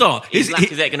going to start. Is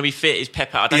Lacazette going to be fit? Is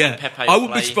Pepe? I don't think Pepe will I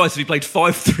wouldn't be surprised if he played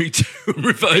 5-3-2 and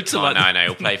reverted to No,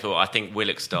 he'll play for. I think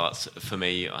Willock starts for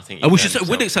me. I think. We should say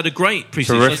Willock's had a great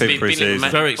pre-season. Terrific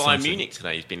pre-season. Very exciting. Bayern Munich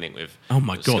today. He's been linked with. Oh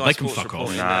my God, they can fuck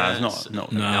off. Nah, not. No,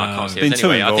 I can't see been it. too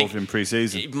Anyway, involved in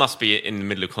pre-season. It must be in the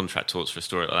middle of contract talks for a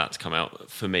story like that to come out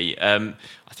for me.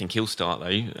 I think he'll start though.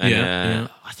 And,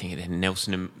 I think then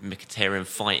Nelson and Mkhitaryan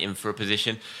fighting for a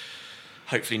position.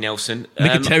 Hopefully Nelson.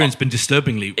 Mkhitaryan's been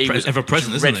disturbingly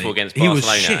ever-present, isn't he? Dreadful against Barcelona.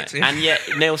 He was shit. Yeah. And yet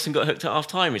Nelson got hooked at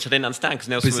half-time, which I didn't understand because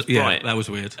Nelson was bright. That was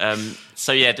weird.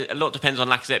 A lot depends on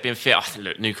Lacazette being fit.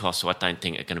 Look, Newcastle, I don't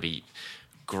think are going to be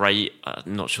great.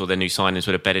 I'm not sure their new signings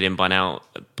would have bedded in by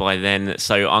then.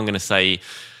 So I'm going to say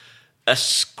a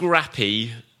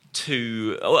scrappy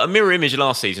a mirror image of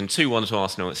last season, 2-1 to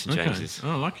Arsenal at St James's.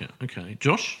 Oh, I like it. Okay.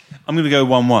 Josh? I'm going to go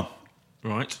 1-1.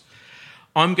 Right.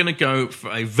 I'm going to go for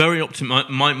a very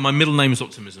my middle name is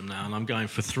Optimism now, and I'm going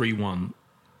for 3-1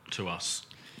 to us.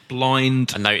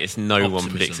 Blind. I notice no optimism. one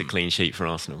predicts a clean sheet for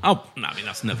Arsenal. Oh, no,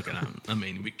 that's never going to happen. I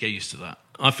mean, we get used to that.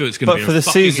 I feel it's going to be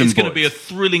it's going to be a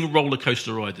thrilling roller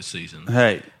coaster ride this season.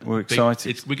 Hey, we're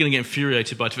excited. We're going to get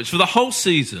infuriated by Twitch for the whole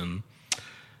season.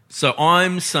 So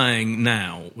I'm saying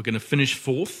now we're going to finish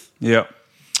fourth. Yeah.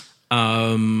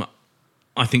 I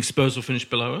think Spurs will finish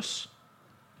below us.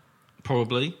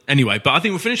 Probably. Anyway, but I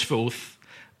think we'll finish fourth,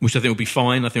 which I think will be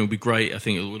fine. I think will be great. I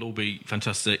think it will all be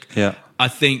fantastic. Yeah. I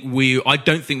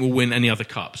don't think we'll win any other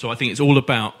cup. So I think it's all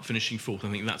about finishing fourth.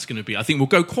 I think that's going to be. I think we'll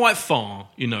go quite far,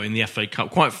 in the FA Cup,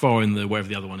 quite far in the wherever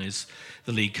the other one is,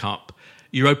 the League Cup,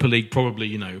 Europa League. Probably,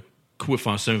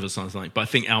 quarterfinal, semi or something like that. But I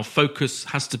think our focus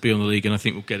has to be on the league, and I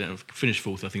think we'll get it. Finish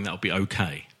fourth. I think that'll be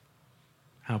okay.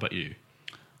 How about you?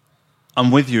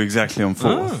 I'm with you exactly on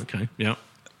fourth. Oh, okay. Yeah.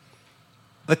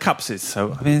 The Cups it's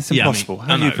impossible.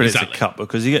 How do you predict a Cup?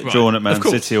 Because you get drawn at Man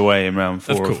City away in round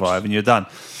 4 or 5 and you're done.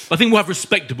 I think we'll have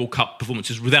respectable Cup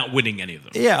performances without winning any of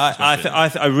them. Yeah,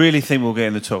 I really think we'll get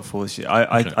in the top 4 this year.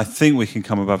 I think we can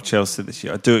come above Chelsea this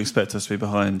year. I do expect us to be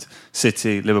behind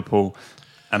City, Liverpool,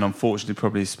 and unfortunately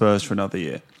probably Spurs for another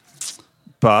year.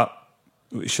 But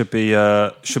we should be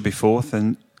fourth.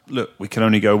 And look, we can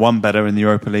only go one better in the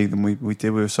Europa League than we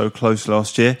did. We were so close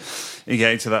last year in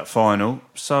getting to that final.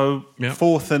 So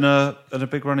fourth and a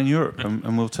big run in Europe,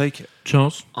 and we'll take it.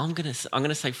 Charles? I'm gonna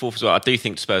say fourth as well. I do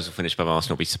think Spurs will finish above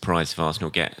Arsenal. I'll be surprised if Arsenal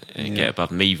get above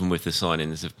them, even with the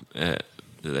signings that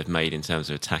they've made in terms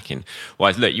of attacking.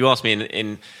 Whereas, look, you asked me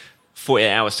in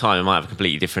 48 hours time, I might have a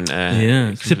completely different.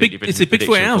 It's a big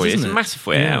 48 hours, isn't it? It's a massive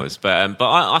 48 hours, but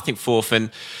I think fourth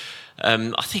and.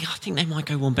 I think they might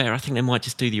go one better. I think they might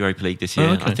just do the Europa League this year.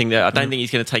 Oh, okay. I don't think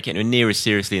he's going to take it anywhere near as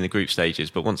seriously in the group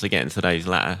stages. But once they get into today's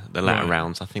latter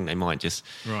rounds, I think they might just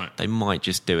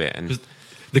do it. And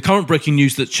the current breaking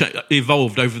news that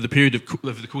evolved over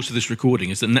the course of this recording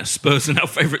is that Spurs are now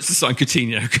favourites to sign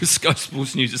Coutinho because Sky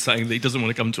Sports News is saying that he doesn't want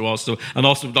to come to Arsenal, and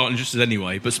Arsenal aren't interested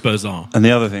anyway, but Spurs are. And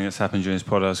the other thing that's happened during this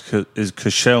podcast is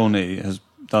Koscielny has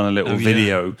done a little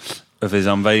video of his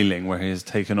unveiling where he has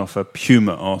taken off a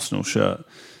Puma Arsenal shirt,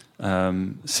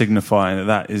 signifying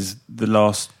that is the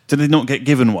last. Did he not get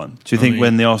given one? Do you think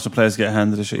when the Arsenal players get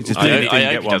handed a shirt,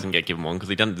 I hope he doesn't get given one because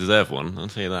he doesn't deserve one. I'll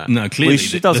tell you that. No, clearly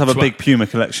he does have a big Puma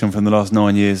collection from the last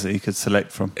 9 years that he could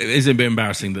select from. It is a bit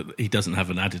embarrassing that he doesn't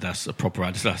have a proper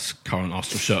Adidas current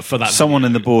Arsenal shirt for that. Someone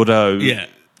in the Bordeaux.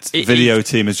 Video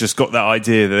team has just got that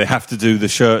idea that they have to do the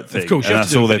shirt thing. Of course, and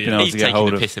that's all they've been able to get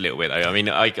hold of. He's taking the piss a little bit, though. I mean,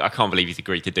 I can't believe he's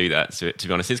agreed to do that, to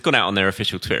be honest. It's gone out on their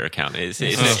official Twitter account. It's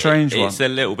a strange one. It's a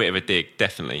little bit of a dig,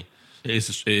 definitely.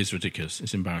 It is ridiculous.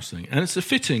 It's embarrassing. And it's a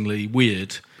fittingly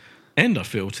weird end, I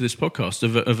feel, to this podcast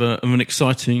of an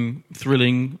exciting,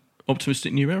 thrilling,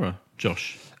 optimistic new era.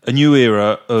 Josh? A new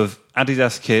era of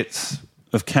Adidas kits,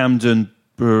 of Camden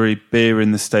Brewery beer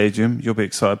in the stadium. You'll be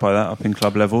excited by that up in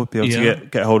club level. Be able to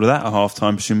get hold of that at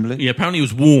half-time, presumably. Yeah, apparently it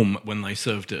was warm when they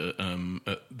served it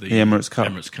at the Emirates Cup.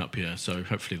 Emirates Cup, yeah. So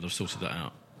hopefully they've sorted that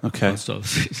out. Okay. Yeah.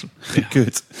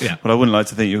 Good. Yeah. Well, I wouldn't like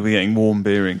to think you'll be getting warm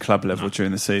beer in club level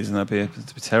during the season. That'd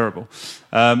be terrible.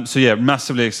 So, yeah,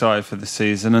 massively excited for the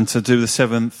season and to do the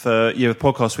 7th year of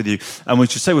podcast with you. And we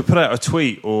should say we put out a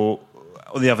tweet or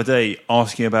the other day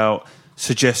asking about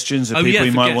suggestions of people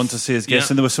you might want to see as guests,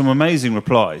 and there were some amazing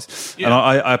replies. And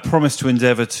I promised to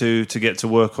endeavour to get to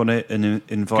work on it and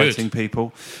inviting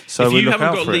people. So if you look haven't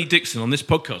out got for Lee it. Dixon on this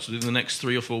podcast within the next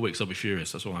 3 or 4 weeks, I'll be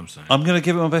furious. That's all I'm saying. I'm going to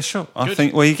give it my best shot. I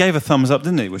think. Well, he gave a thumbs up,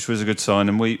 didn't he? Which was a good sign,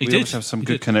 and we always have some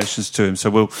good connections to him.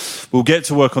 So we'll get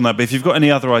to work on that. But if you've got any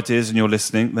other ideas and you're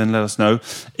listening, then let us know.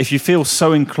 If you feel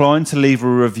so inclined to leave a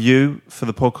review for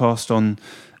the podcast on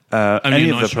any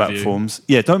of the platforms,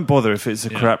 don't bother if it's a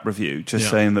crap review. Just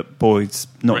saying that Boyd's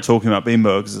not talking about bean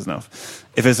burgers is enough.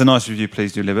 If it's a nice review,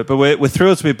 please do leave it. But we're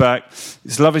thrilled to be back.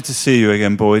 It's lovely to see you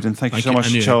again, Boyd, and thank you so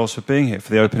much to Charles for being here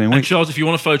for the opening week. And Charles, if you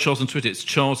want to follow Charles on Twitter, it's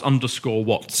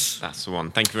Charles_Watts. That's the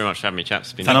one. Thank you very much for having me,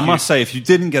 chaps. And I must say, if you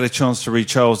didn't get a chance to read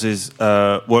Charles's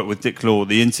work with Dick Law,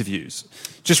 the interviews,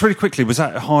 just really quickly, was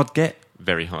that a hard get?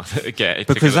 Very hard to get.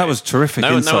 Because that was terrific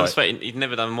insight. He'd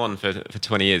never done one for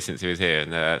 20 years since he was here.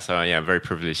 And so, I'm very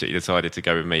privileged that he decided to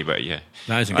go with me. But, yeah.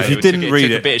 If you didn't read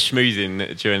it... It took a bit of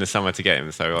schmoozing during the summer to get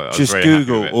him. So I was just very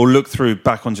Google happy with it. or look through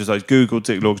back onto his like Google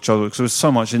Dick Law, because there was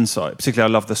so much insight.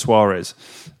 Particularly, I love the Suarez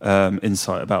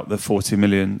insight about the 40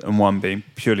 million and one being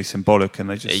purely symbolic.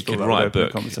 And they just he could write a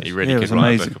book. He really could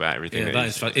write a book about everything. Yeah, that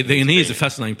is and he is a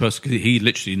fascinating person because he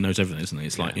literally knows everything, isn't he?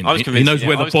 It's like he knows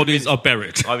where the bodies are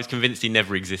buried. I was convinced he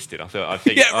never existed.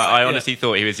 I honestly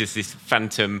thought he was just this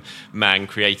phantom man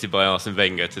created by Arsene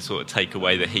Wenger to sort of take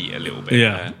away the heat a little bit.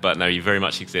 Yeah. But no, he very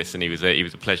much exists, and he was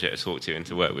a pleasure to talk to and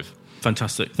to work with.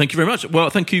 Fantastic. Thank you very much. Well,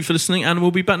 thank you for listening, and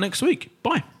we'll be back next week.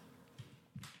 Bye.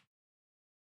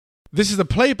 This is a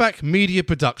Playback Media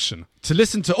production. To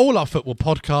listen to all our football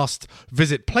podcasts,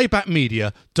 visit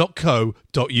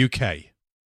playbackmedia.co.uk.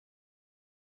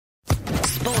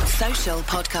 Sports Social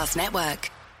Podcast Network.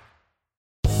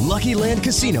 Lucky Land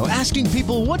Casino, asking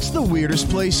people, what's the weirdest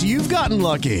place you've gotten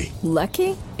lucky?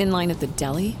 Lucky? In line at the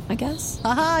deli, I guess?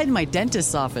 Aha, in my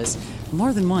dentist's office.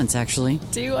 More than once, actually.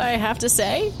 Do I have to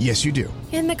say? Yes, you do.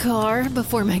 In the car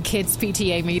before my kids'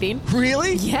 PTA meeting.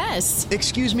 Really? Yes.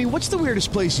 Excuse me, what's the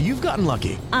weirdest place you've gotten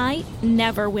lucky? I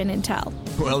never win and tell.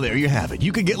 Well, there you have it.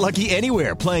 You can get lucky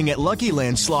anywhere, playing at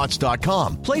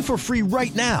LuckyLandSlots.com. Play for free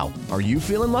right now. Are you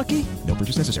feeling lucky? No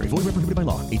purchase necessary. Void where prohibited by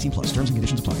law. 18+. Terms and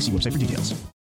conditions apply. See website for details.